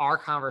referring to our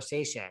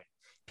conversation.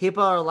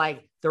 People are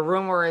like, the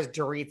rumor is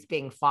Dorit's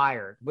being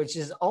fired, which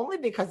is only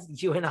because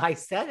you and I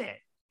said it.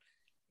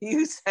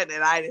 You said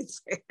it. I didn't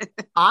say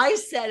it. I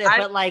said it,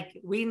 but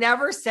like, we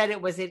never said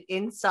it was an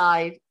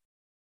inside.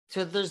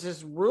 So there's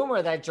this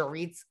rumor that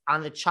Dorit's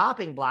on the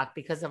chopping block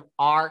because of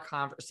our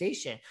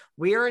conversation.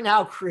 We are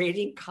now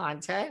creating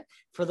content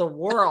for the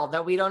world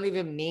that we don't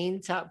even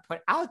mean to put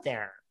out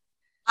there.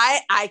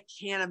 I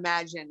can't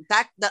imagine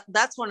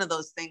that's one of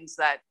those things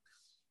that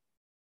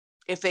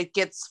if it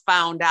gets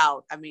found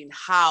out,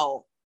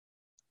 how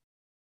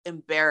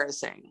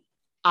embarrassing.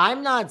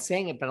 I'm not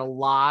saying it, but a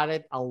lot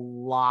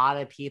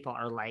of people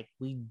are like,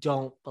 we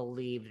don't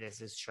believe this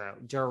is true.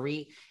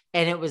 Dorit,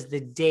 and it was the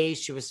day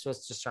she was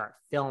supposed to start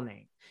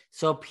filming.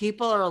 So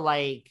people are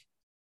like,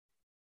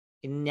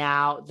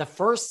 now the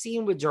first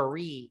scene with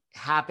Dorit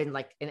happened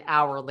like an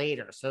hour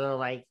later. So they're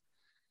like,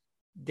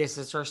 this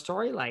is her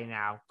storyline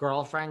now.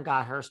 Girlfriend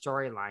got her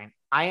storyline.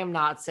 I am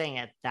not saying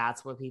it.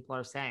 That's what people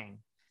are saying,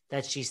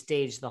 that she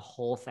staged the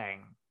whole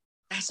thing.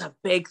 That's a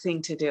big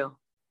thing to do.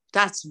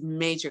 That's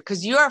major,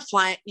 because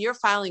you're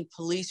filing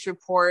police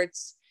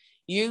reports.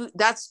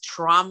 That's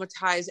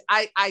traumatized.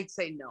 I'd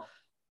say no.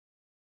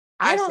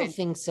 I don't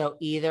think so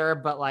either,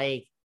 but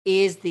like,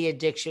 is the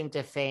addiction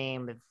to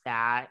fame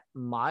that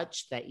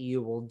much that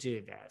you will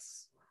do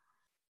this?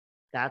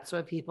 That's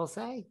what people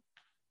say.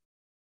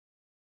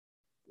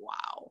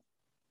 Wow.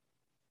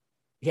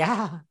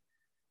 Yeah.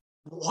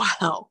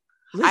 Wow.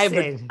 Listen.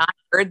 I have not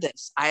heard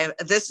this.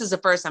 This is the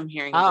first I'm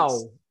hearing of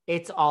this.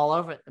 It's all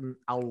over.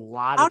 A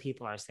lot of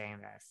people are saying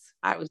this.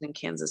 I was in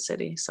Kansas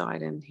City, so I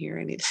didn't hear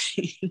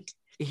anything.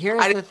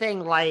 Here's the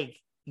thing. Like,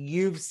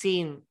 you've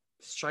seen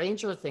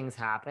stranger things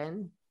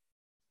happen.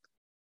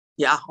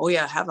 Yeah. Oh,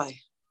 yeah. Have I?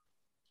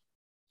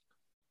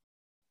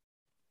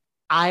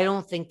 I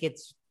don't think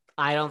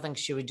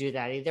she would do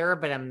that either,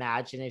 but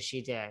imagine if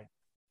she did.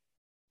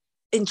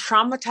 And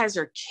traumatize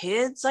her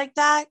kids like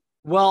that?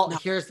 Well,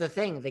 Here's the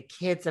thing. The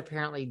kids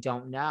apparently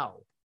don't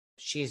know.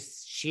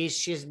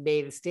 She's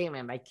made a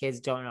statement. My kids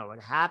don't know what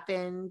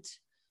happened.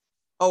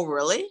 Oh,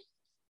 really?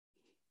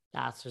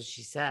 That's what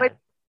she said.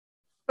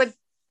 But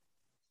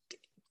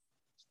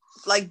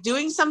like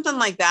doing something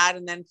like that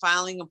and then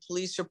filing a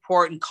police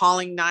report and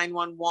calling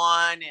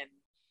 911 and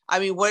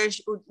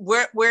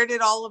where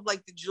did all of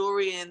like the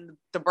jewelry and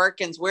the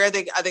Birkins, are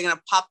they going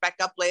to pop back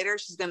up later?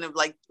 She's going to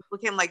like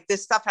look at like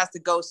this stuff has to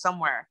go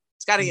somewhere.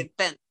 It's got to get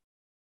fenced.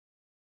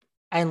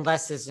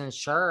 Unless it's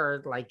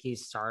insured, like you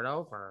start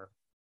over.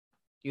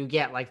 You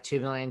get like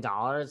 $2 million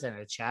and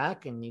a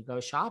check and you go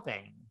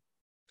shopping.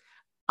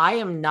 I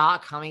am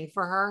not coming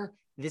for her.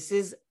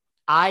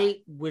 I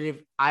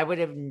would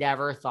have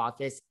never thought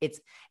this.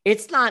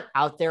 It's not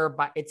out there,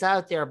 but it's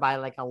out there by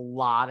like a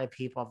lot of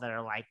people that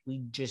are like,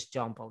 we just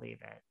don't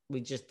believe it.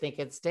 We just think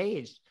it's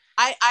staged.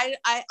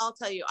 I'll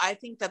tell you, I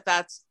think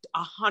that's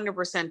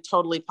 100%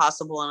 totally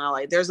possible in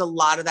LA. There's a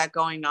lot of that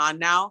going on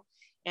now.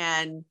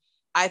 And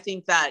I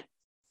think that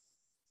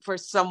for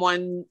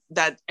someone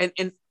that,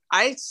 and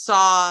I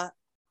saw,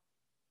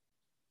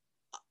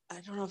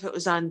 I don't know if it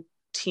was on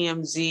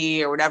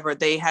TMZ or whatever,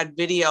 they had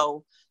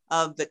video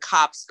of the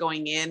cops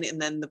going in,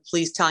 and then the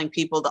police telling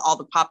people, to all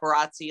the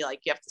paparazzi, like,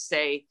 you have to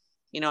stay,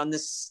 on the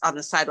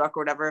sidewalk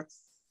or whatever.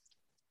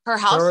 Her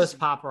house. There was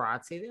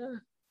paparazzi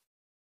there?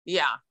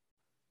 Yeah.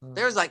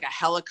 There's like a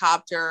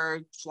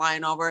helicopter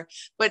flying over,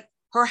 but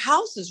her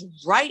house is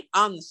right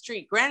on the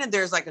street. Granted,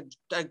 there's like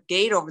a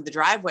gate over the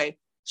driveway.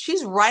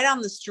 She's right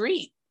on the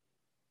street.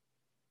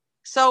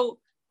 So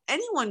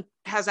anyone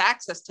has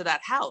access to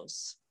that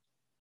house.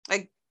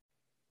 Like,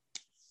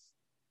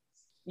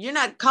 you're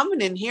not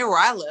coming in here where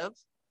I live.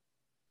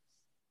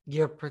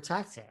 You're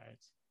protected.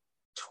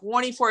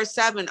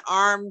 24/7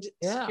 armed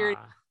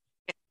security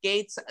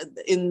gates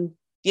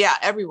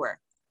everywhere.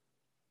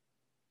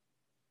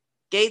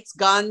 Gates,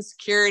 guns,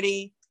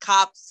 security,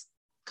 cops,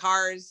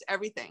 cars,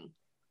 everything.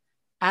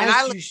 And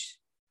I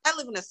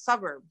live in a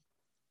suburb.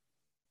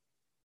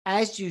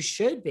 As you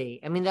should be.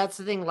 I mean, that's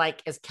the thing.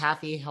 Like, is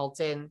Kathy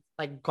Hilton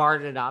like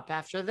guarded up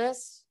after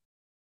this?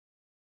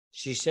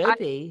 She should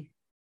be.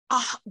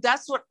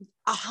 That's what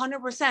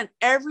 100%.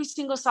 Every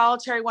single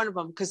solitary one of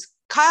them. Because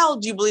Kyle,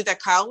 do you believe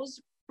that Kyle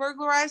was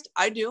burglarized?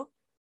 I do.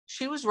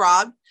 She was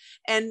robbed,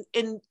 and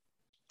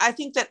I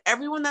think that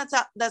everyone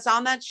that's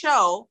on that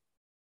show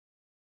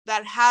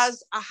that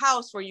has a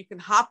house where you can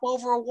hop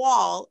over a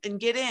wall and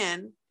get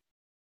in.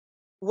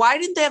 Why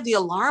didn't they have the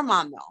alarm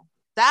on though?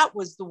 That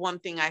was the one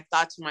thing I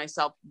thought to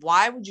myself.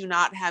 Why would you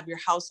not have your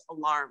house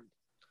alarmed?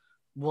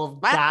 Well,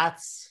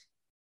 that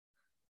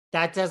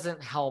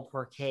doesn't help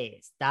her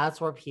case. That's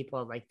where people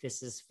are like,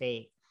 this is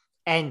fake.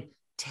 And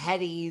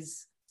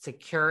Teddy's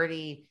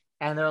security,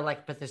 and they're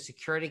like, but the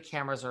security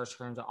cameras are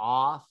turned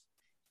off.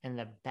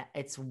 And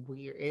it's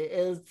weird. It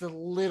is a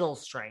little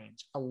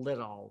strange, a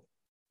little.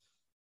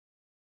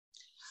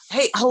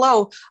 Hey,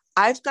 hello.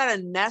 I've got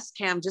a Nest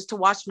Cam just to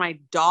watch my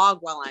dog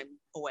while I'm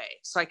away,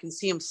 so I can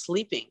see him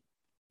sleeping.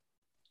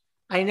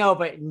 I know,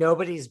 but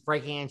nobody's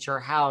breaking into your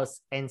house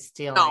and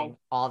stealing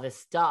all this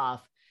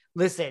stuff.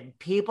 Listen,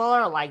 people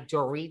are like,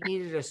 Dorit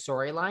needed a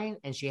storyline,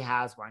 and she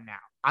has one now.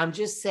 I'm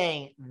just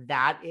saying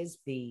that is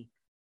the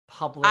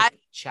public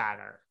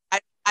chatter.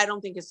 I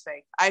don't think it's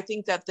fake. I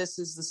think that this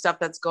is the stuff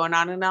that's going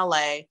on in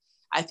LA.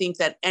 I think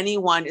that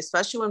anyone,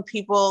 especially when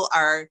people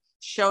are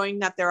showing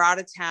that they're out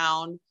of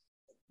town,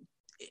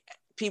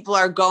 people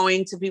are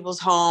going to people's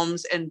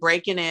homes and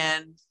breaking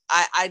in.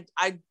 I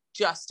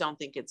just don't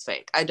think it's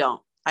fake. I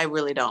don't. I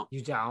really don't.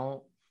 You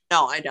don't?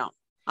 No, I don't.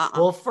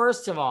 Well,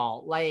 first of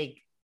all,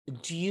 like,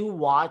 do you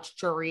watch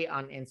Dorit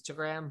on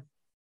Instagram?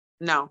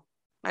 No,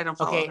 I don't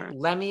follow her.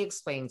 Let me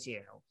explain to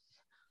you.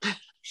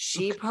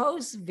 She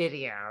posts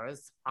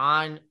videos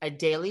on a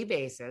daily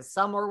basis.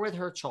 Some are with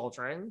her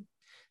children,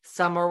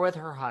 some are with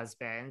her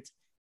husband.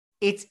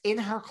 It's in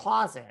her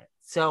closet.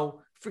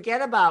 So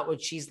forget about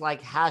what she's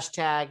like,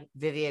 hashtag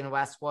Vivian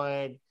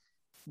Westwood,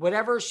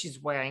 whatever she's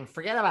wearing.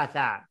 Forget about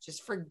that.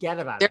 Just forget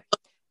about it.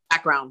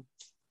 Background.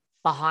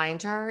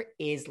 Behind her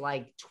is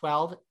like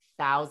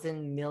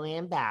 12,000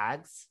 million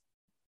bags.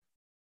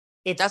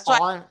 It's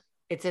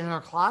in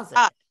her closet.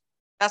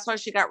 That's why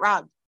she got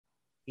robbed.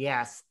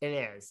 Yes, it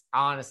is.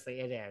 Honestly,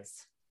 it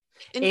is.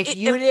 If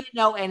you didn't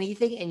know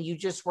anything and you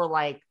just were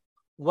like,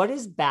 what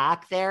is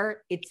back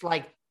there? It's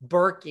like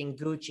Birkin,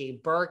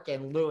 Gucci,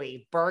 Birkin,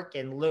 Louis,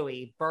 Birkin,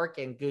 Louis,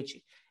 Birkin,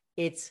 Gucci.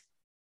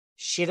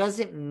 She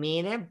doesn't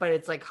mean it, but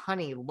it's like,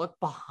 honey, look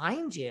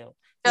behind you.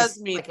 It's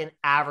like an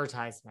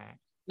advertisement.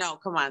 No,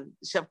 come on.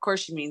 Of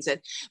course she means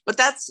it. But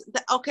that's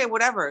okay,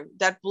 whatever.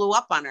 That blew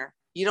up on her.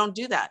 You don't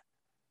do that.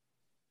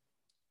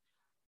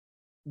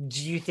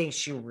 Do you think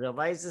she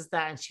realizes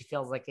that and she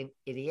feels like an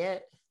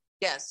idiot?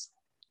 Yes.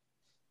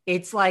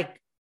 It's like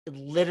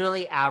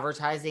literally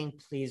advertising,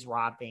 please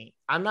rob me.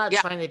 I'm not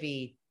trying to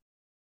be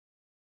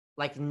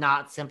like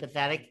not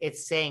sympathetic.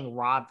 It's saying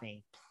rob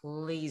me.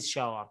 Please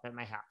show up at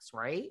my house,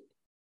 right?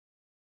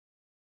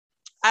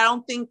 I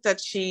don't think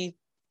that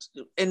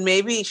and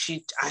maybe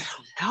I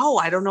don't know.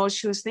 I don't know what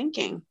she was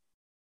thinking.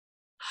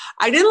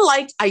 I didn't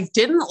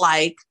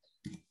like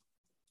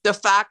the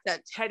fact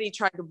that Teddy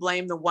tried to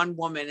blame the one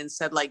woman and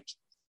said, like,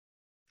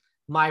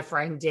 my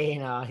friend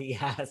Dana.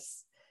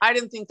 Yes. I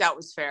didn't think that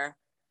was fair.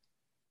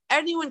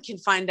 Anyone can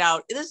find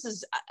out.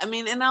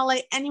 In LA,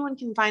 anyone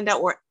can find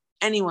out where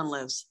anyone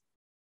lives.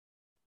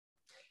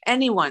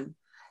 Anyone.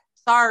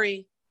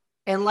 Sorry.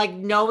 And like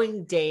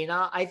knowing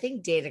Dana, I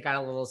think Dana got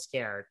a little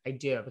scared. I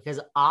do, because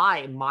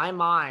my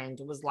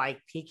mind was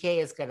like, PK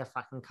is going to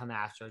fucking come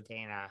after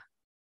Dana.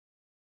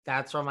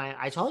 That's where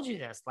I told you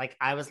this. Like,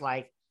 I was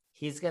like,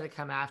 he's going to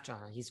come after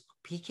her.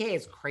 PK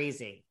is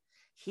crazy.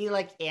 He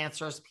like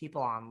answers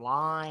people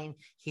online.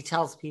 He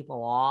tells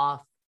people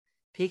off.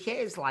 PK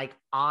is like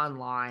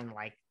online,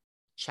 like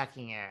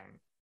checking in.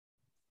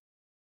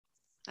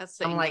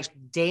 I'm like,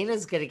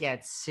 Dana's going to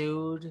get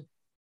sued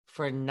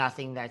for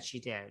nothing that she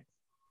did.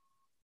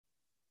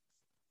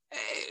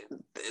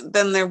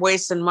 Then they're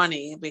wasting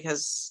money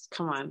because,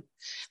 come on.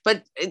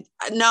 But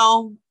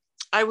no,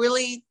 I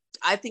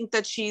think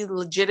that she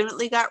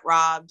legitimately got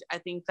robbed. I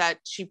think that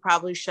she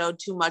probably showed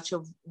too much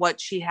of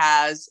what she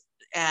has.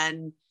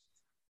 And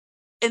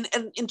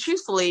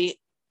truthfully,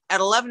 at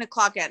 11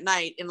 o'clock at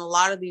night in a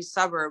lot of these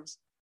suburbs,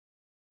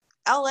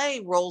 LA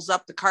rolls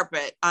up the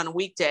carpet on a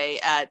weekday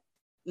at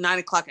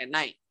 9:00 at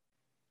night.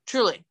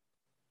 Truly.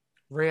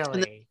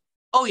 Really?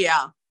 Oh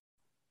yeah.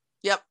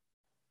 Yep.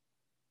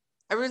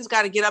 Everyone's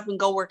got to get up and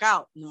go work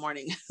out in the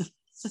morning.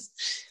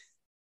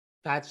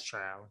 That's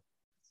true.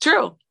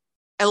 True.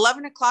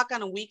 11:00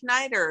 on a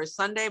weeknight or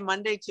Sunday,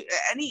 Monday to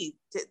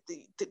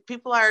the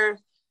people are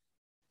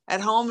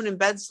at home and in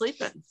bed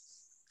sleeping.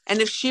 And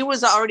if she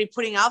was already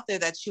putting out there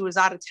that she was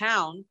out of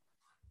town,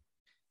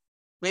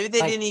 maybe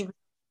they didn't even.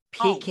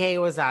 PK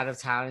was out of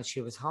town and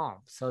she was home.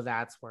 So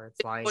that's where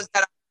it's like. Was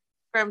that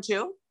program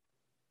too?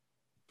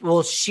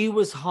 Well, she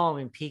was home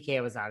and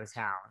PK was out of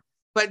town.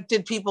 But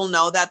did people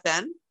know that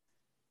then?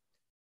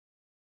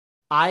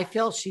 I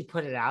feel she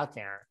put it out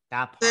there,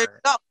 that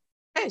part.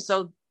 Okay,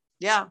 so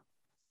yeah.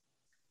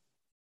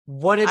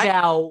 What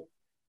about...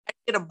 I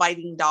get a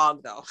biting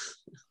dog though.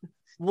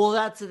 Well,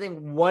 that's the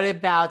thing. What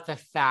about the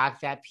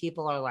fact that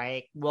people are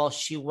like, well,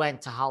 she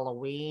went to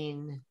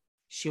Halloween,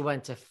 she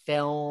went to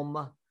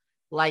film,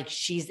 like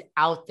she's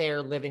out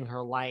there living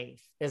her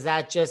life. Is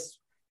that just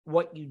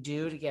what you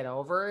do to get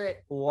over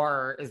it?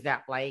 Or is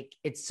that like,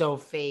 it's so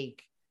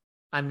fake,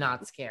 I'm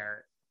not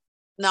scared?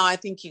 No, I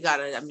think you got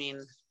it. I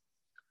mean,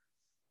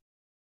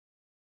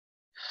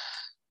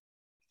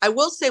 I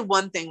will say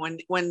one thing.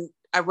 When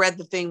I read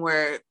the thing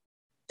where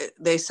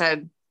she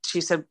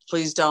said,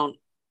 please don't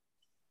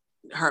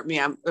hurt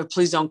me.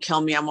 Please don't kill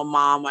me. I'm a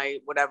mom.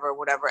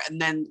 Whatever. And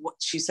then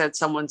she said,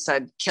 someone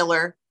said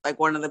killer, like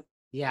one of the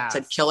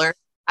said killer.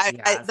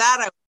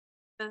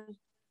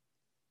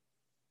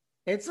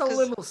 It's a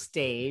little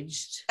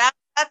staged. That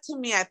to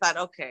me, I thought,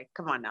 okay,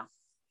 come on now.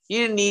 You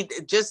didn't need,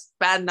 just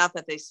bad enough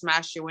that they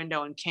smashed your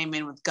window and came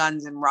in with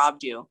guns and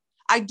robbed you.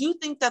 I do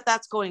think that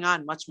that's going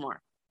on much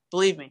more.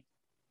 Believe me.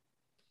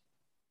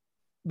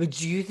 But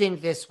do you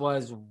think this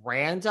was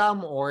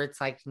random, or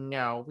it's like,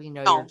 no, we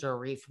know you're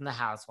Dorit from the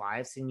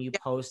Housewives and you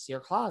post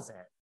your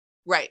closet?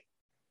 Right.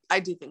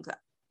 I do think that.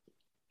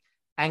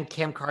 And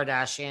Kim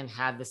Kardashian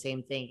had the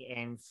same thing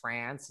in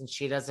France and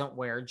she doesn't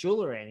wear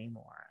jewelry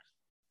anymore.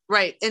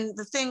 Right. And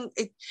the thing,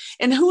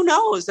 and who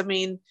knows? I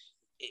mean,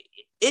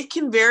 it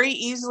can very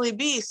easily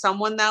be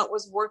someone that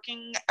was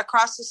working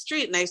across the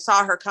street and they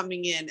saw her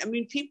coming in. I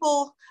mean,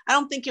 people, I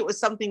don't think it was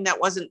something that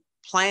wasn't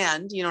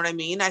planned. You know what I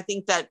mean? I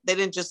think that they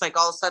didn't just like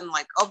all of a sudden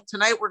like, oh,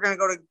 tonight we're going to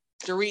go to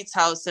Dorit's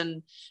house.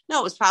 And no,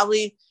 it was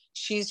probably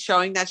she's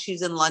showing that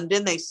she's in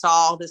London. They saw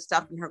all this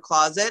stuff in her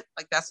closet.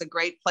 Like, that's a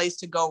great place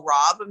to go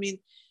rob. I mean,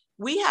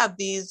 we have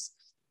these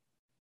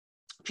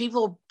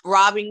people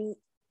robbing,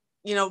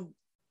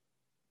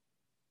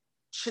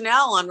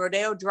 Chanel on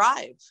Rodeo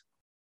Drive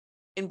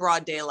in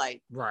broad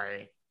daylight.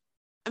 Right.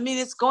 I mean,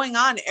 it's going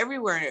on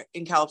everywhere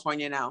in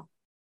California now.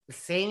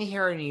 Same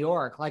here in New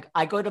York. Like,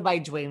 I go to buy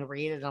Dwayne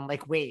Reed and I'm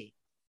like, wait,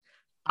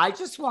 I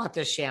just want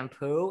the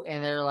shampoo.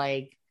 And they're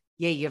like,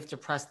 yeah, you have to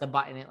press the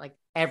button. It like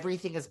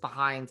everything is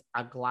behind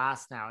a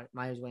glass now at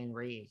my Dwayne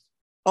Reed.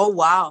 Oh,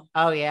 wow.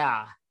 Oh,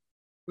 yeah.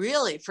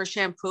 Really? For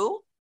shampoo?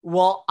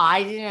 Well,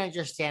 I didn't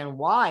understand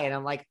why. And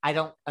I'm like, I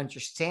don't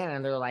understand.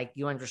 And they're like,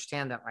 you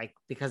understand that, like,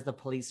 because the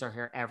police are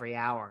here every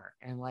hour.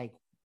 And like,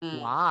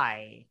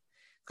 why?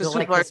 Because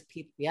like,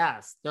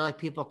 yes, they're like,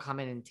 people come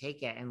in and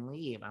take it and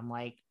leave. I'm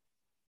like,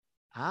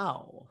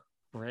 oh,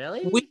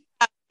 really?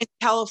 In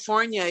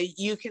California,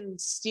 you can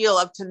steal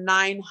up to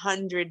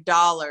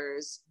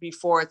 $900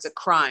 before it's a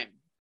crime.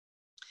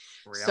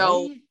 Really?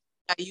 So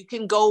you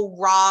can go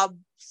rob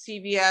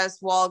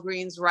CVS,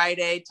 Walgreens, Rite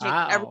Aid,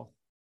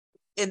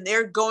 and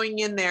they're going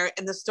in there,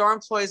 and the store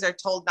employees are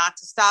told not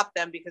to stop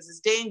them because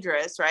it's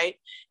dangerous, right?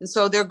 And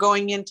so they're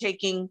going in,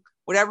 taking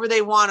whatever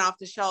they want off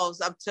the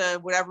shelves up to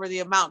whatever the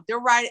amount. There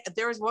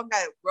was one guy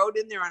that rode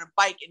in there on a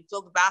bike and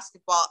filled the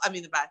basket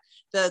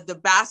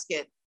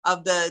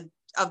of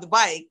the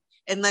bike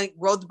and then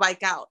rode the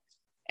bike out.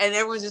 And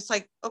everyone's just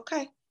like,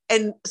 okay.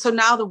 And so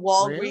now the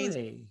Walgreens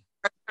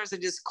stores are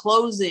just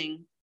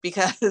closing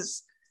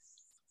because,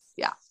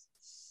 yeah.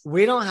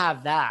 We don't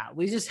have that.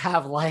 We just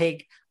have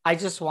like, I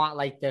just want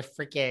like the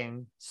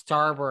freaking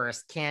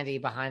Starburst candy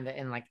behind it.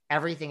 And like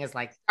everything is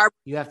like,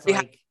 you have to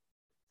like.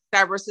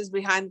 Starburst is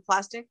behind the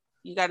plastic.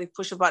 You got to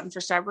push a button for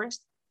Starburst.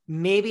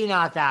 Maybe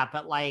not that,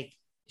 but like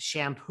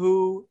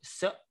shampoo,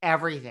 so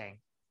everything.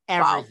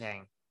 Wow.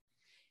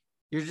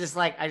 You're just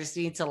like, I just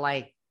need to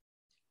like,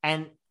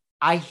 and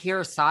I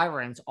hear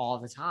sirens all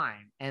the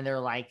time. And they're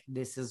like,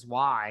 this is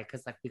why.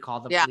 Cause like we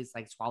call the police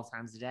like 12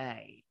 times a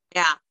day.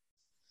 Yeah.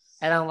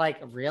 And I'm like,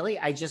 really?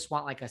 I just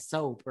want like a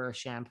soap or a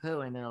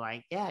shampoo. And they're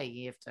like, yeah,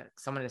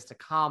 someone has to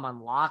come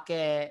unlock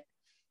it.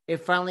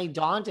 It finally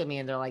dawned on me,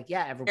 and they're like,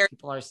 yeah,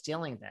 people are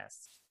stealing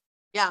this.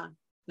 Yeah.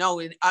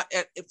 No,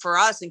 for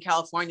us in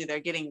California,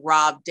 they're getting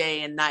robbed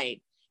day and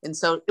night. And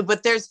so,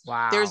 but they're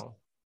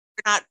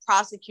not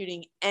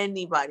prosecuting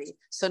anybody.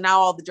 So now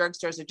all the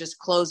drugstores are just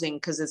closing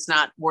because it's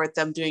not worth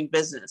them doing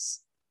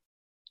business.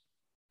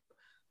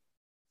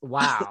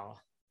 Wow.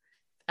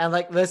 And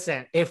like,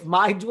 listen, if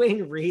my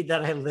Dwayne Reed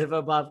that I live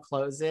above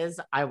closes,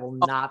 I will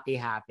not be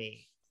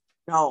happy.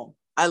 No,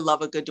 I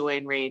love a good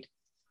Dwayne Reed.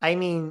 I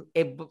mean,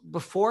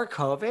 before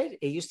COVID,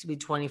 it used to be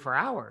 24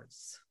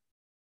 hours.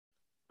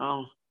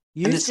 Oh,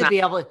 You used to be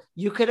able,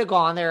 you could have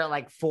gone there at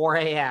like 4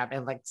 a.m.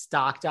 and like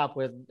stocked up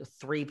with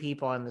 3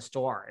 people in the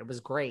store. It was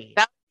great.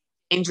 That's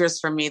dangerous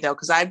for me though,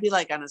 because I'd be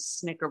like on a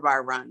Snicker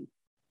bar run.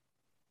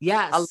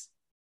 Yes.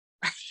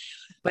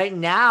 But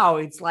now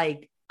it's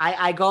like,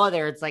 I go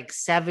there, it's like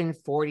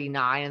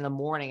 7:49 in the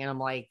morning, and I'm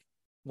like,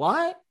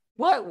 what?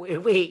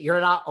 Wait, you're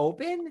not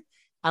open?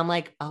 I'm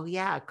like, oh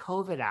yeah,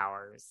 COVID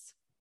hours.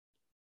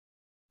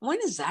 When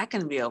is that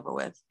going to be over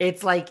with?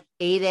 It's like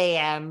 8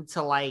 a.m.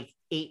 to like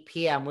 8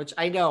 p.m., which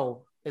I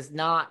know is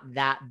not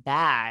that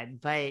bad,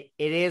 but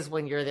it is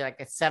when you're there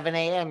like at 7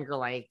 a.m. You're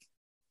like,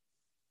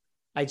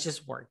 I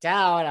just worked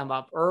out. I'm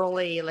up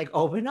early. Like,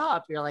 open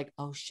up. You're like,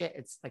 oh shit,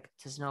 it's like,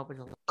 it doesn't open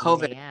till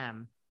COVID. 8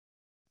 a.m.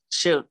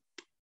 Shoot.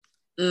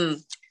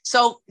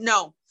 So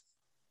no,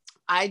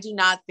 I do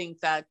not think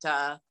that.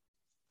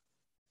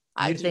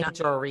 You think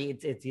it's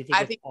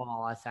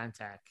all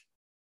authentic?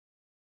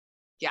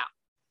 Yeah.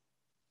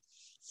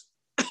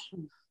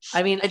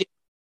 I mean,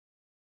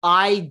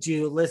 I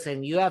do.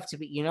 Listen, you have to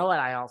be. You know what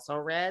I also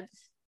read?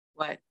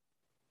 What?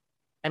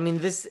 I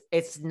mean,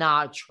 it's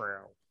not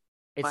true.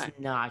 It's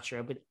not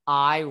true. But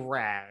I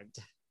read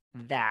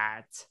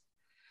that.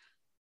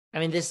 I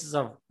mean, this is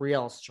a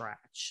real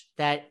stretch,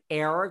 that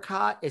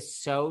Erica is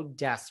so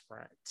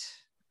desperate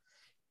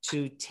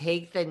to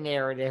take the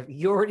narrative.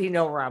 You already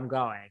know where I'm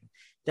going,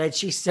 that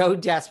she's so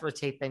desperate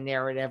to take the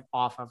narrative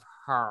off of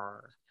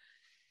her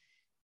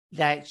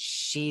that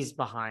she's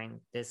behind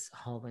this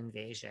home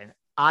invasion.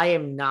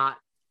 I've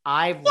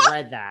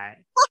read that.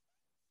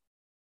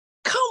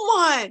 Come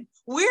on.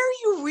 Where are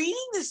you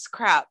reading this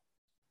crap?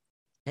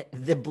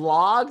 The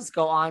blogs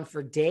go on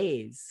for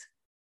days.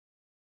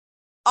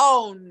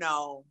 Oh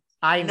no.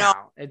 I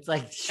know. It's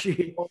like,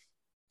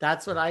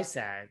 that's what I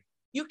said.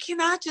 You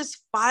cannot just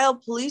file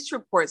police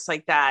reports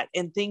like that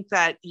and think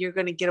that you're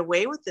going to get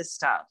away with this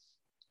stuff.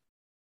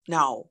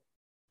 No,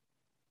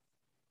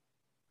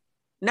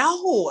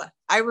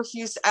 I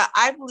refuse.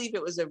 I believe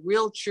it was a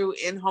real, true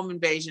in-home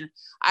invasion.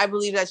 I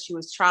believe that she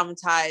was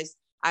traumatized.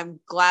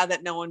 I'm glad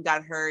that no one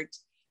got hurt.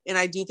 And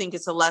I do think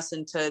it's a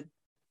lesson to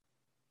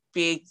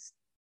be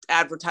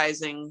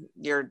advertising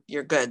your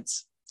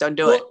goods. Don't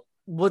do it.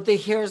 Well,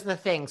 here's the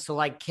thing. So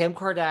like Kim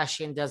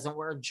Kardashian doesn't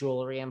wear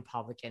jewelry in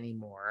public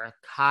anymore.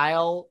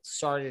 Kyle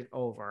started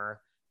over.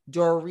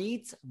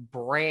 Dorit's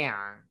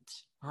brand,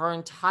 her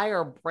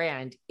entire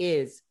brand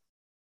is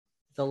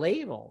the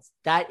labels.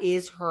 That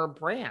is her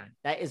brand.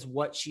 That is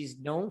what she's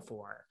known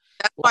for.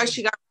 That's why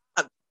she got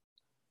robbed.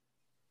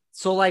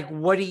 So like,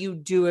 what do you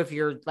do if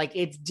you're like,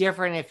 it's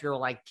different if you're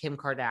like Kim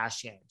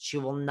Kardashian. She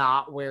will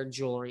not wear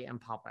jewelry in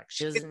public.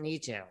 She doesn't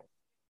need to.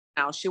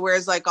 Now she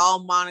wears like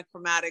all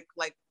monochromatic,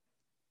 like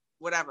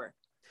whatever.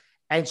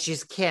 And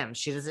she's Kim.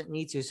 She doesn't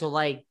need to. So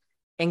like,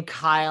 and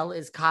Kyle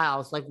is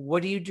Kyle's. Like,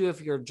 what do you do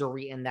if you're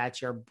Dorit and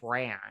that's your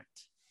brand?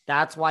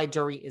 That's why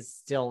Dorit is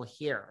still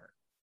here.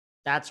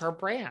 That's her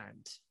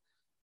brand.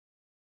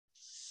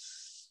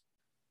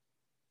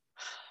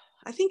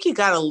 I think you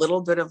got a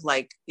little bit of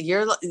like,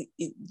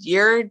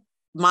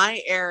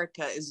 my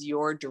Erica is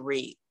your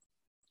Dorit.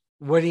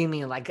 What do you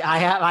mean? Like I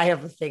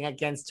have a thing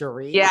against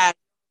Dorit? Yeah,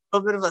 a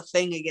little bit of a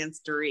thing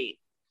against Dorit.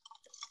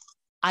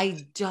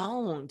 I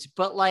don't,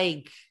 but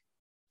like,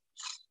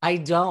 I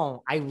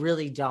don't. I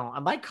really don't.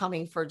 Am I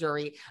coming for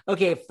Dorit?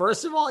 Okay,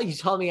 first of all, you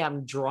told me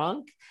I'm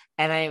drunk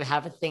and I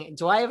have a thing.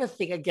 Do I have a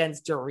thing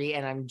against Dorit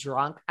and I'm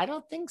drunk? I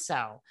don't think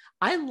so.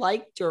 I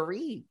like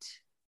Dorit.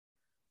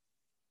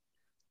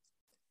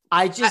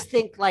 I just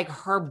think like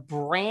her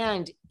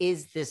brand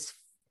is this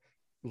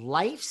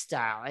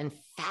lifestyle and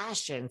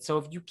fashion. So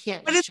if you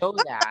can't show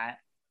that.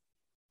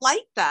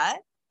 Like that.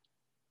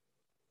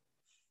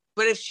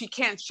 But if she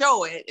can't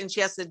show it and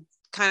she has to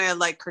kind of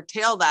like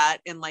curtail that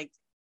and like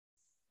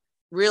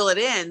reel it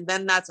in,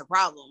 then that's a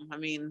problem. I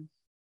mean,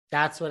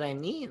 that's what I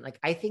mean. Like,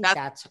 I think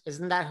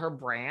isn't that her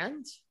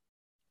brand?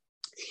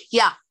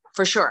 Yeah,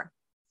 for sure.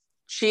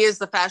 She is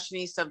the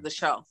fashionista of the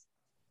show.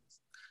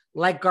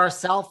 Like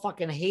Garcelle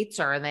fucking hates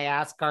her, and they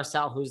ask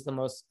Garcelle who's the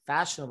most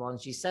fashionable,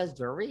 and she says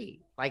Dorit.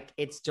 Like,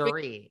 it's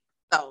Dorit.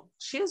 Oh,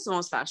 she is the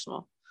most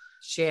fashionable.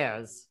 She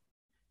is.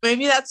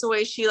 Maybe that's the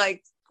way she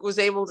like was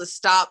able to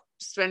stop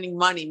spending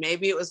money.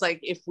 Maybe it was like,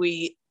 if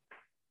we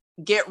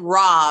get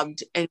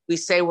robbed and we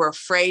say we're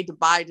afraid to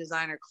buy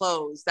designer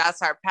clothes,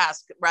 that's our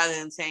past, rather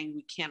than saying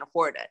we can't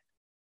afford it.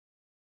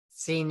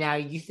 See, now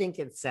you think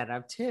it's set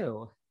up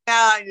too.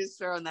 Yeah, I'm just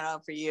throwing that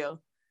out for you.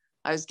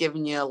 I was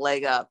giving you a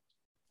leg up.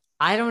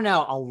 I don't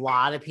know. A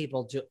lot of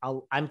people do.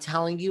 I'm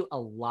telling you, a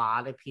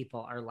lot of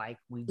people are like,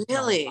 we don't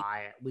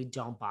buy it. We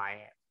don't buy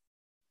it.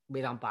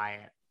 We don't buy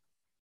it.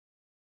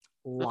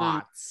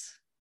 Lots.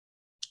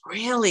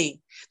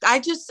 Really? I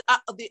just,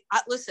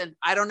 listen,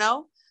 I don't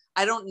know.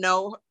 I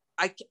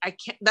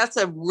can't, that's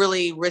a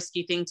really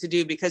risky thing to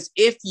do, because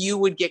if you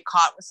would get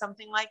caught with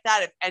something like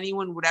that, if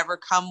anyone would ever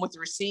come with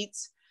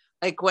receipts,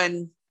 like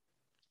when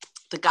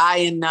the guy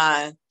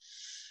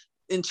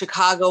in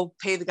Chicago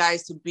paid the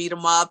guys to beat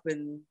him up,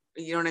 and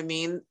you know what I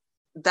mean?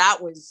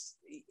 That was,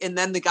 and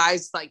then the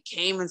guys like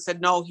came and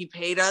said, no, he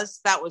paid us.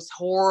 That was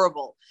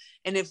horrible.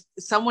 And if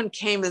someone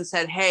came and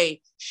said,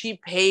 hey, she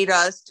paid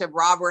us to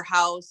rob her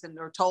house and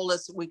or told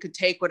us we could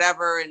take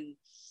whatever, and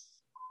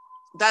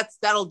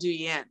that'll do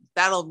you in.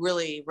 That'll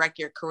really wreck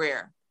your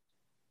career.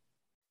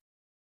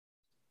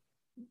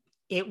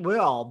 It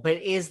will,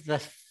 but is the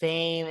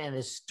fame and the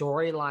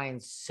storyline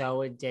so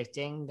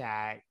addicting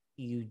that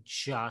you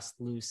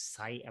just lose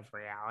sight of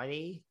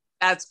reality?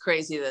 That's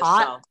crazy. This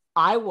show.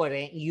 I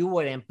wouldn't, you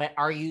wouldn't, but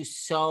are you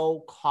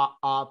so caught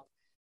up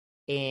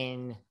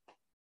in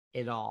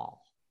it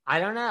all? I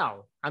don't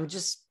know. I'm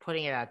just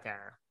putting it out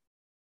there.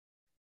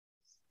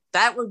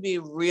 That would be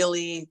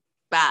really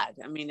bad.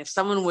 I mean, if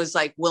someone was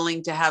like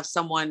willing to have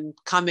someone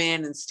come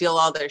in and steal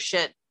all their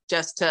shit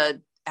just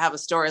to have a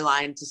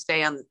storyline to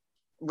stay on the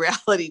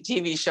reality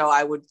TV show,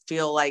 I would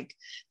feel like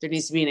there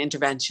needs to be an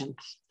intervention.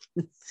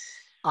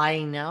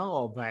 I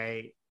know,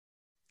 but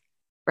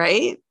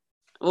right?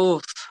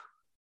 Oof.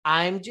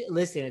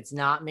 Listen, it's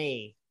not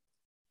me.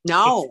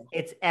 No,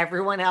 it's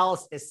everyone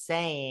else is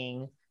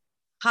saying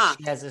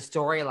she has a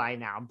storyline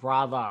now.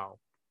 Bravo.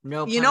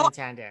 No pun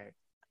intended.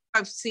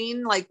 I've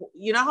seen like,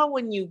 you know how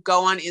when you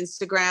go on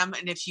Instagram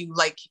and if you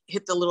like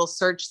hit the little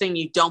search thing,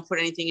 you don't put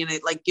anything in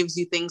it, like gives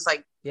you things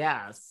like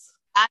yes.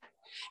 That.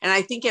 And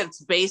I think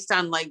it's based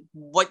on like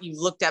what you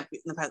looked at in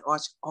the past.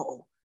 Watch.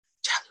 Oh,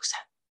 Charlie, who's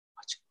that?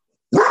 Watch.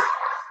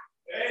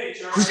 Hey,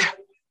 Charlie. Who's that?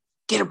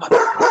 Get him, puppy.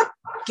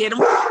 Get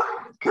him.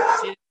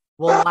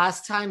 Well,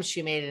 last time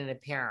she made an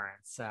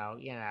appearance, so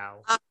you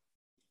know.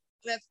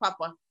 That's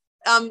Papa.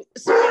 So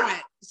wait a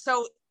minute.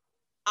 So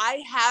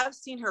I have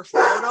seen her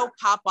photo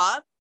pop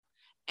up,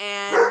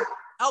 and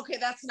okay,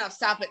 that's enough.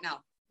 Stop it now.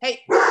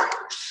 Hey.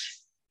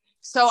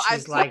 So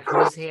she's like,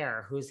 who's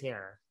here? Who's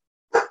here?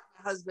 My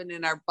husband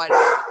and our buddy,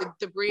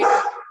 the breeder,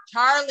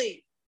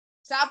 Charlie.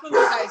 Stop him,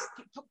 you guys.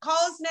 Call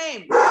his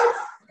name.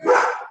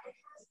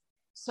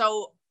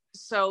 So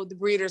the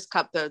Breeders'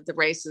 Cup, the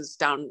races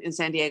down in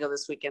San Diego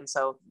this weekend.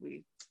 So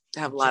we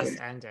have a lot of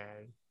ended.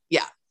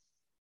 Yeah.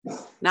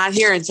 Not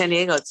here in San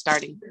Diego. It's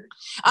starting.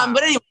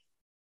 But anyway,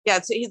 yeah,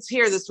 it's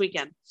here this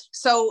weekend.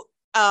 So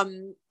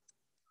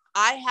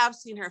I have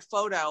seen her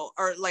photo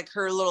or like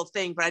her little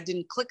thing, but I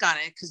didn't click on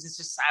it because it's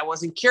just I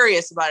wasn't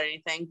curious about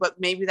anything. But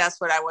maybe that's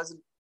what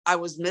I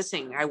was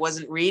missing. I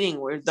wasn't reading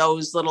were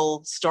those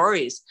little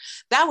stories.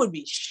 That would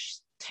be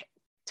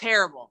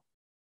terrible.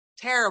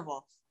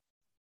 Terrible.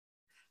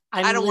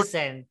 I mean,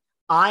 listen,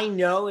 I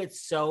know it's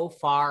so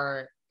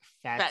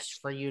far-fetched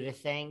for you to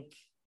think.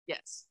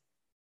 Yes.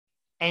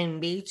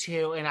 And me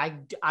too. And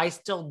I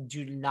still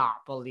do not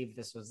believe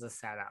this was a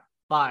setup.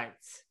 But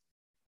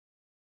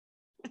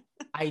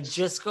I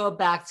just go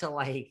back to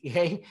like,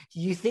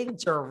 you think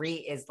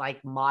Dorit is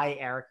like my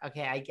Eric.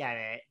 Okay, I get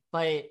it.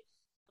 But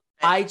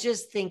I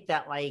just think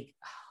that like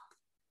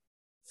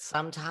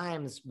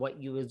sometimes what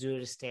you will do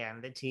to stay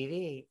on the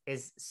TV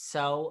is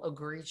so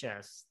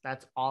egregious.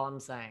 That's all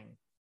I'm saying.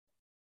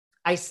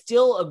 I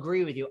still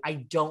agree with you. I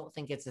don't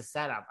think it's a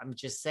setup. I'm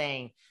just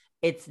saying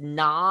it's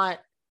not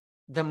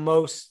the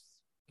most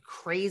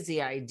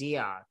crazy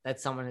idea that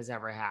someone has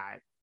ever had.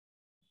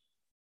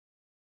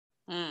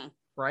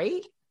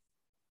 Right?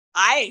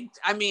 I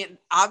mean,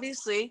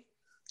 obviously,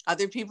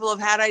 other people have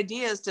had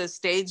ideas to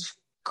stage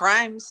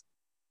crimes.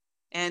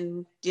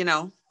 And, you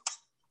know,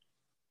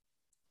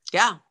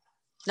 yeah.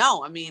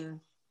 No, I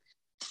mean,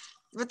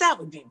 but that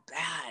would be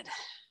bad.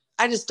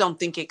 I just don't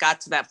think it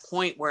got to that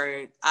point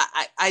where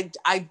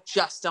I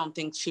just don't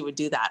think she would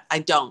do that. I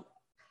don't.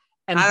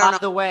 And by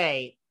the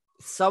way,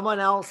 someone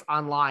else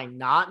online,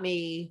 not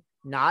me,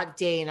 not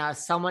Dana,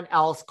 someone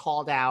else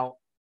called out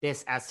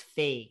this as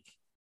fake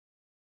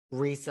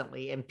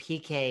recently, and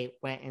PK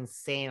went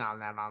insane on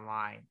that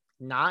online.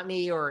 Not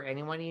me or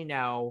anyone you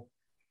know.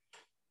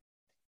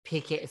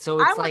 PK. So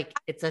it's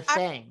it's a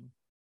thing.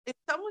 If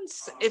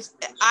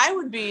I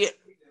would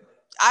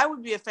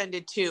be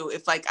offended too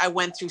if like I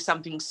went through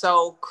something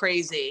so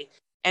crazy,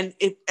 and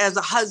if as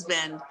a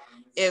husband,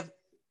 if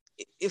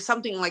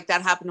something like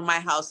that happened to my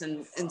house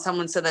and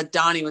someone said that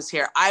Donnie was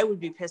here, I would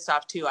be pissed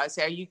off too. I'd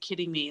say, are you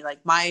kidding me? Like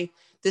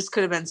this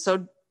could have been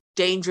so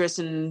dangerous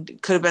and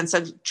could have been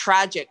so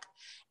tragic.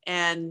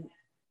 And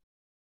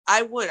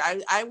I would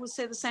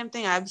say the same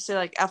thing. I would say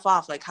like, F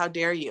off. Like, how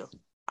dare you?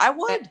 I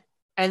would.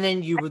 And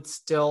then you would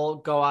still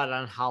go out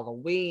on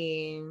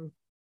Halloween,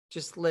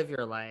 just live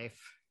your life.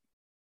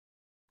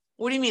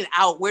 What do you mean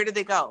out? Where did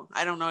they go?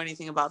 I don't know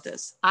anything about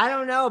this. I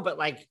don't know, but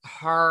like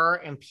her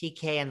and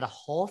PK and the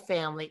whole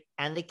family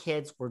and the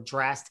kids were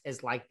dressed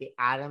as like the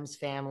Addams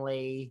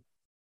family.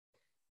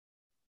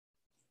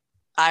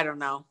 I don't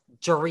know.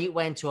 Dorit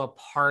went to a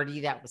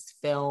party that was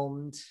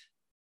filmed.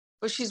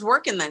 Well, she's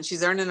working then.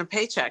 She's earning a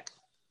paycheck.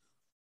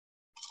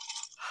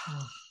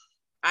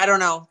 I don't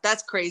know.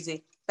 That's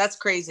crazy. That's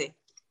crazy.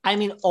 I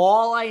mean,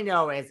 all I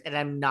know is, and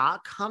I'm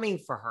not coming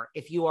for her.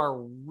 If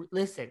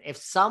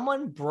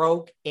someone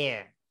broke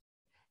in,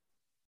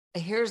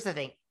 here's the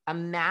thing.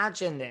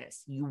 Imagine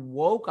this. You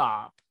woke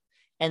up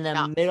in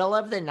the middle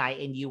of the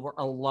night and you were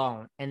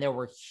alone and there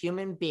were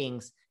human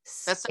beings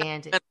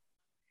standing.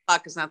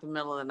 o'clock is not the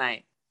middle of the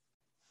night.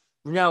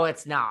 No,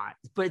 it's not.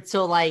 But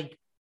so like,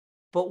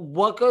 but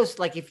what goes,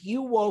 like, if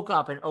you woke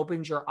up and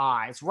opened your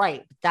eyes,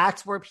 right,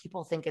 that's where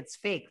people think it's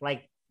fake.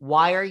 Like,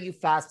 why are you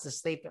fast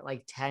asleep at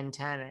like 10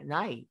 at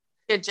night?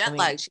 You're jet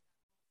lagged.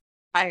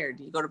 You're tired.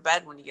 You go to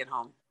bed when you get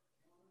home.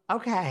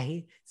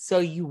 Okay. So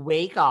you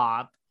wake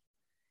up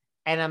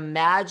and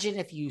imagine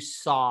if you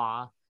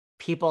saw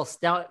people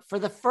still for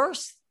the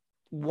first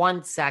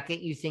 1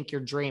 second, you think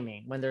you're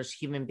dreaming when there's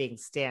human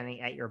beings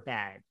standing at your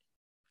bed,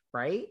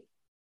 right?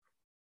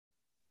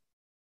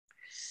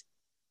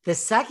 The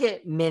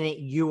second minute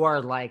you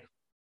are like,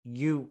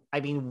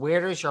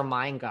 where does your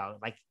mind go?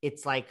 Like,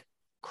 it's like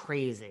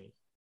crazy.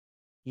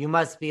 You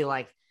must be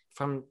like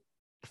from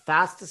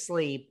fast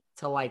asleep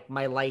to like,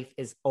 my life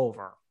is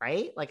over,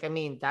 right? Like, I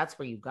mean, that's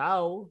where you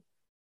go.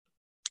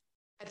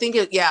 I think,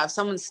 if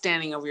someone's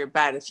standing over your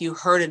bed, if you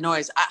heard a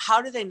noise,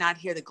 how do they not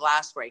hear the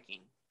glass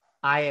breaking?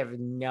 I have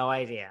no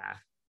idea.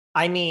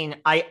 I mean,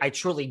 I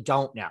truly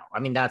don't know. I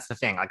mean, that's the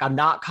thing. Like, I'm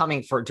not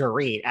coming for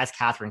Dorit as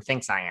Kathryn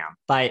thinks I am,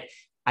 but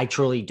I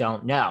truly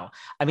don't know.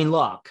 I mean,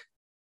 look,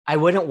 I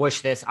wouldn't wish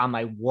this on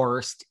my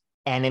worst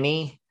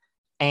enemy.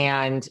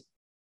 And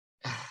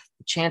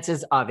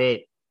chances of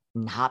it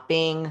not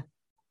being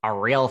a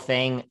real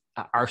thing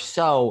it's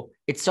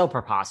so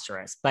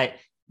preposterous. But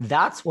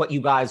that's what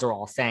you guys are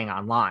all saying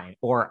online,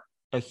 or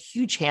a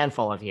huge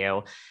handful of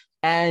you.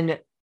 And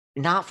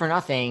not for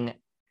nothing,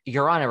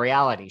 you're on a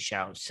reality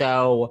show.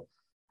 So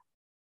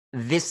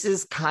this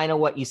is kind of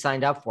what you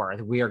signed up for.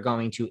 We are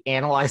going to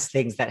analyze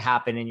things that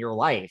happen in your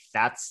life.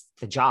 That's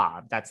the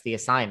job. That's the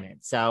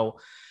assignment. So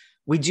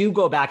we do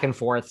go back and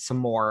forth some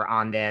more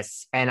on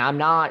this, and I'm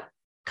not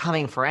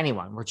coming for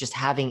anyone. We're just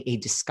having a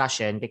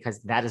discussion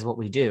because that is what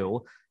we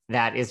do.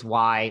 That is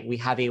why we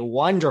have a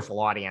wonderful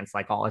audience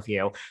like all of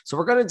you. So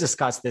we're going to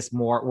discuss this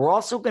more. We're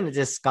also going to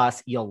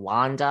discuss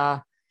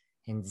Yolanda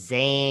and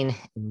Zayn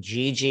and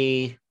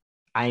Gigi.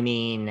 I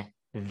mean,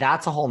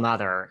 that's a whole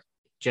nother,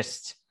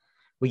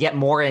 we get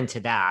more into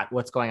that,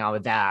 what's going on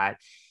with that.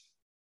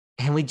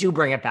 And we do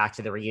bring it back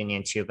to the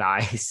reunion too,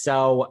 guys.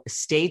 So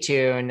stay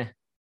tuned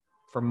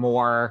for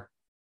more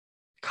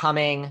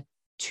coming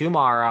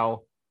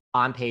tomorrow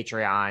on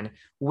Patreon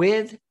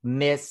with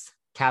Miss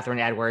Kathryn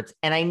Edwards.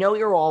 And I know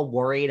you're all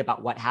worried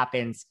about what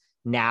happens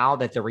now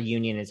that the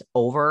reunion is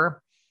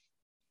over.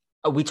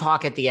 We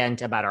talk at the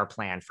end about our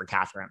plan for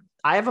Kathryn.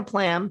 I have a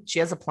plan. She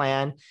has a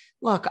plan.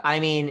 Look, I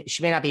mean,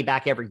 she may not be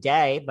back every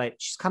day, but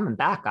she's coming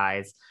back,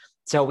 guys.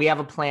 So we have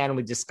a plan.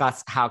 We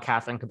discuss how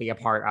Kathryn could be a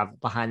part of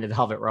Behind the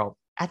Velvet Rope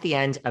at the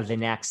end of the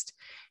next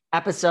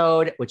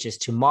episode, which is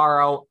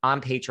tomorrow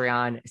on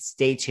Patreon.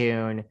 Stay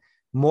tuned.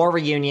 More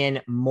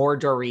reunion, more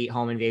Dorit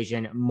home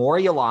invasion, more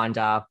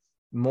Yolanda,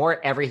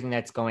 more everything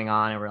that's going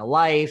on in real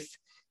life.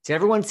 Did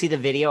everyone see the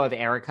video of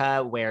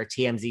Erica where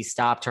TMZ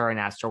stopped her and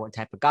asked her what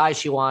type of guy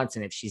she wants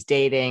and if she's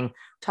dating?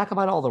 Talk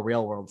about all the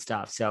real world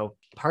stuff. So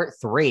part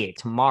 3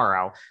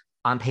 tomorrow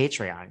on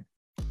Patreon.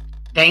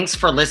 Thanks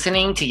for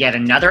listening to yet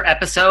another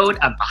episode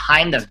of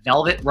Behind the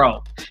Velvet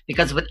Rope.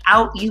 Because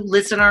without you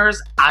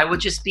listeners, I would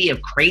just be a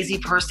crazy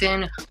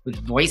person with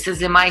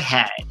voices in my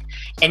head.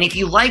 And if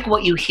you like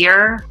what you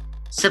hear,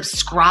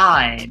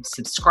 subscribe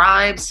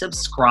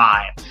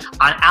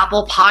on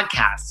Apple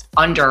Podcasts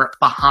under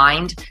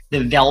Behind the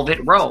Velvet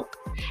Rope.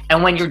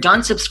 And when you're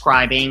done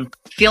subscribing,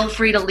 feel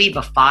free to leave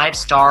a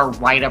 5-star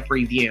write-up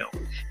review,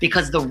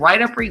 because the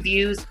write-up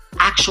reviews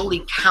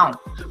actually count.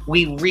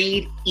 We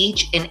read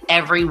each and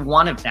every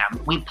one of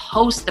them. We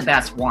post the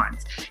best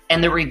ones,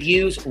 and the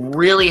reviews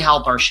really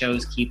help our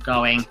shows keep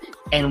going.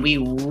 And we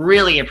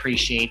really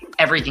appreciate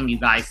everything you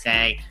guys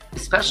say,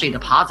 especially the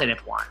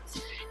positive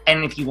ones.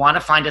 And if you want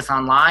to find us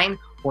online,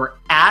 we're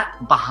at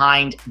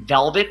Behind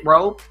Velvet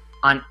Rope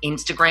on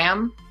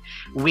Instagram.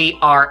 We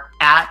are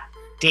at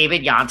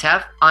David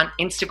Yontef on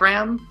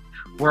Instagram.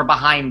 We're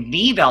Behind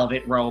the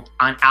Velvet Rope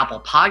on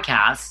Apple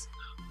Podcasts.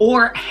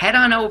 Or head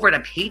on over to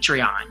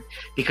Patreon,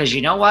 because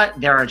you know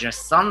what? There are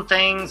just some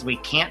things we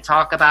can't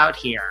talk about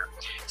here.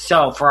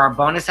 So for our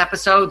bonus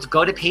episodes,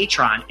 go to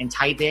Patreon and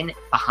type in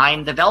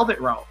Behind the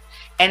Velvet Rope.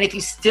 And if you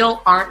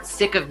still aren't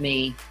sick of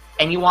me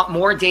and you want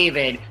more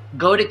David,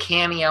 go to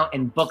Cameo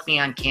and book me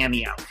on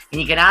Cameo. And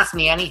you can ask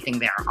me anything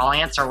there. I'll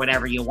answer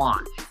whatever you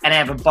want. And I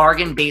have a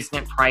bargain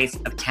basement price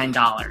of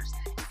 $10.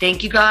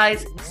 Thank you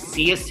guys.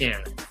 See you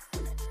soon.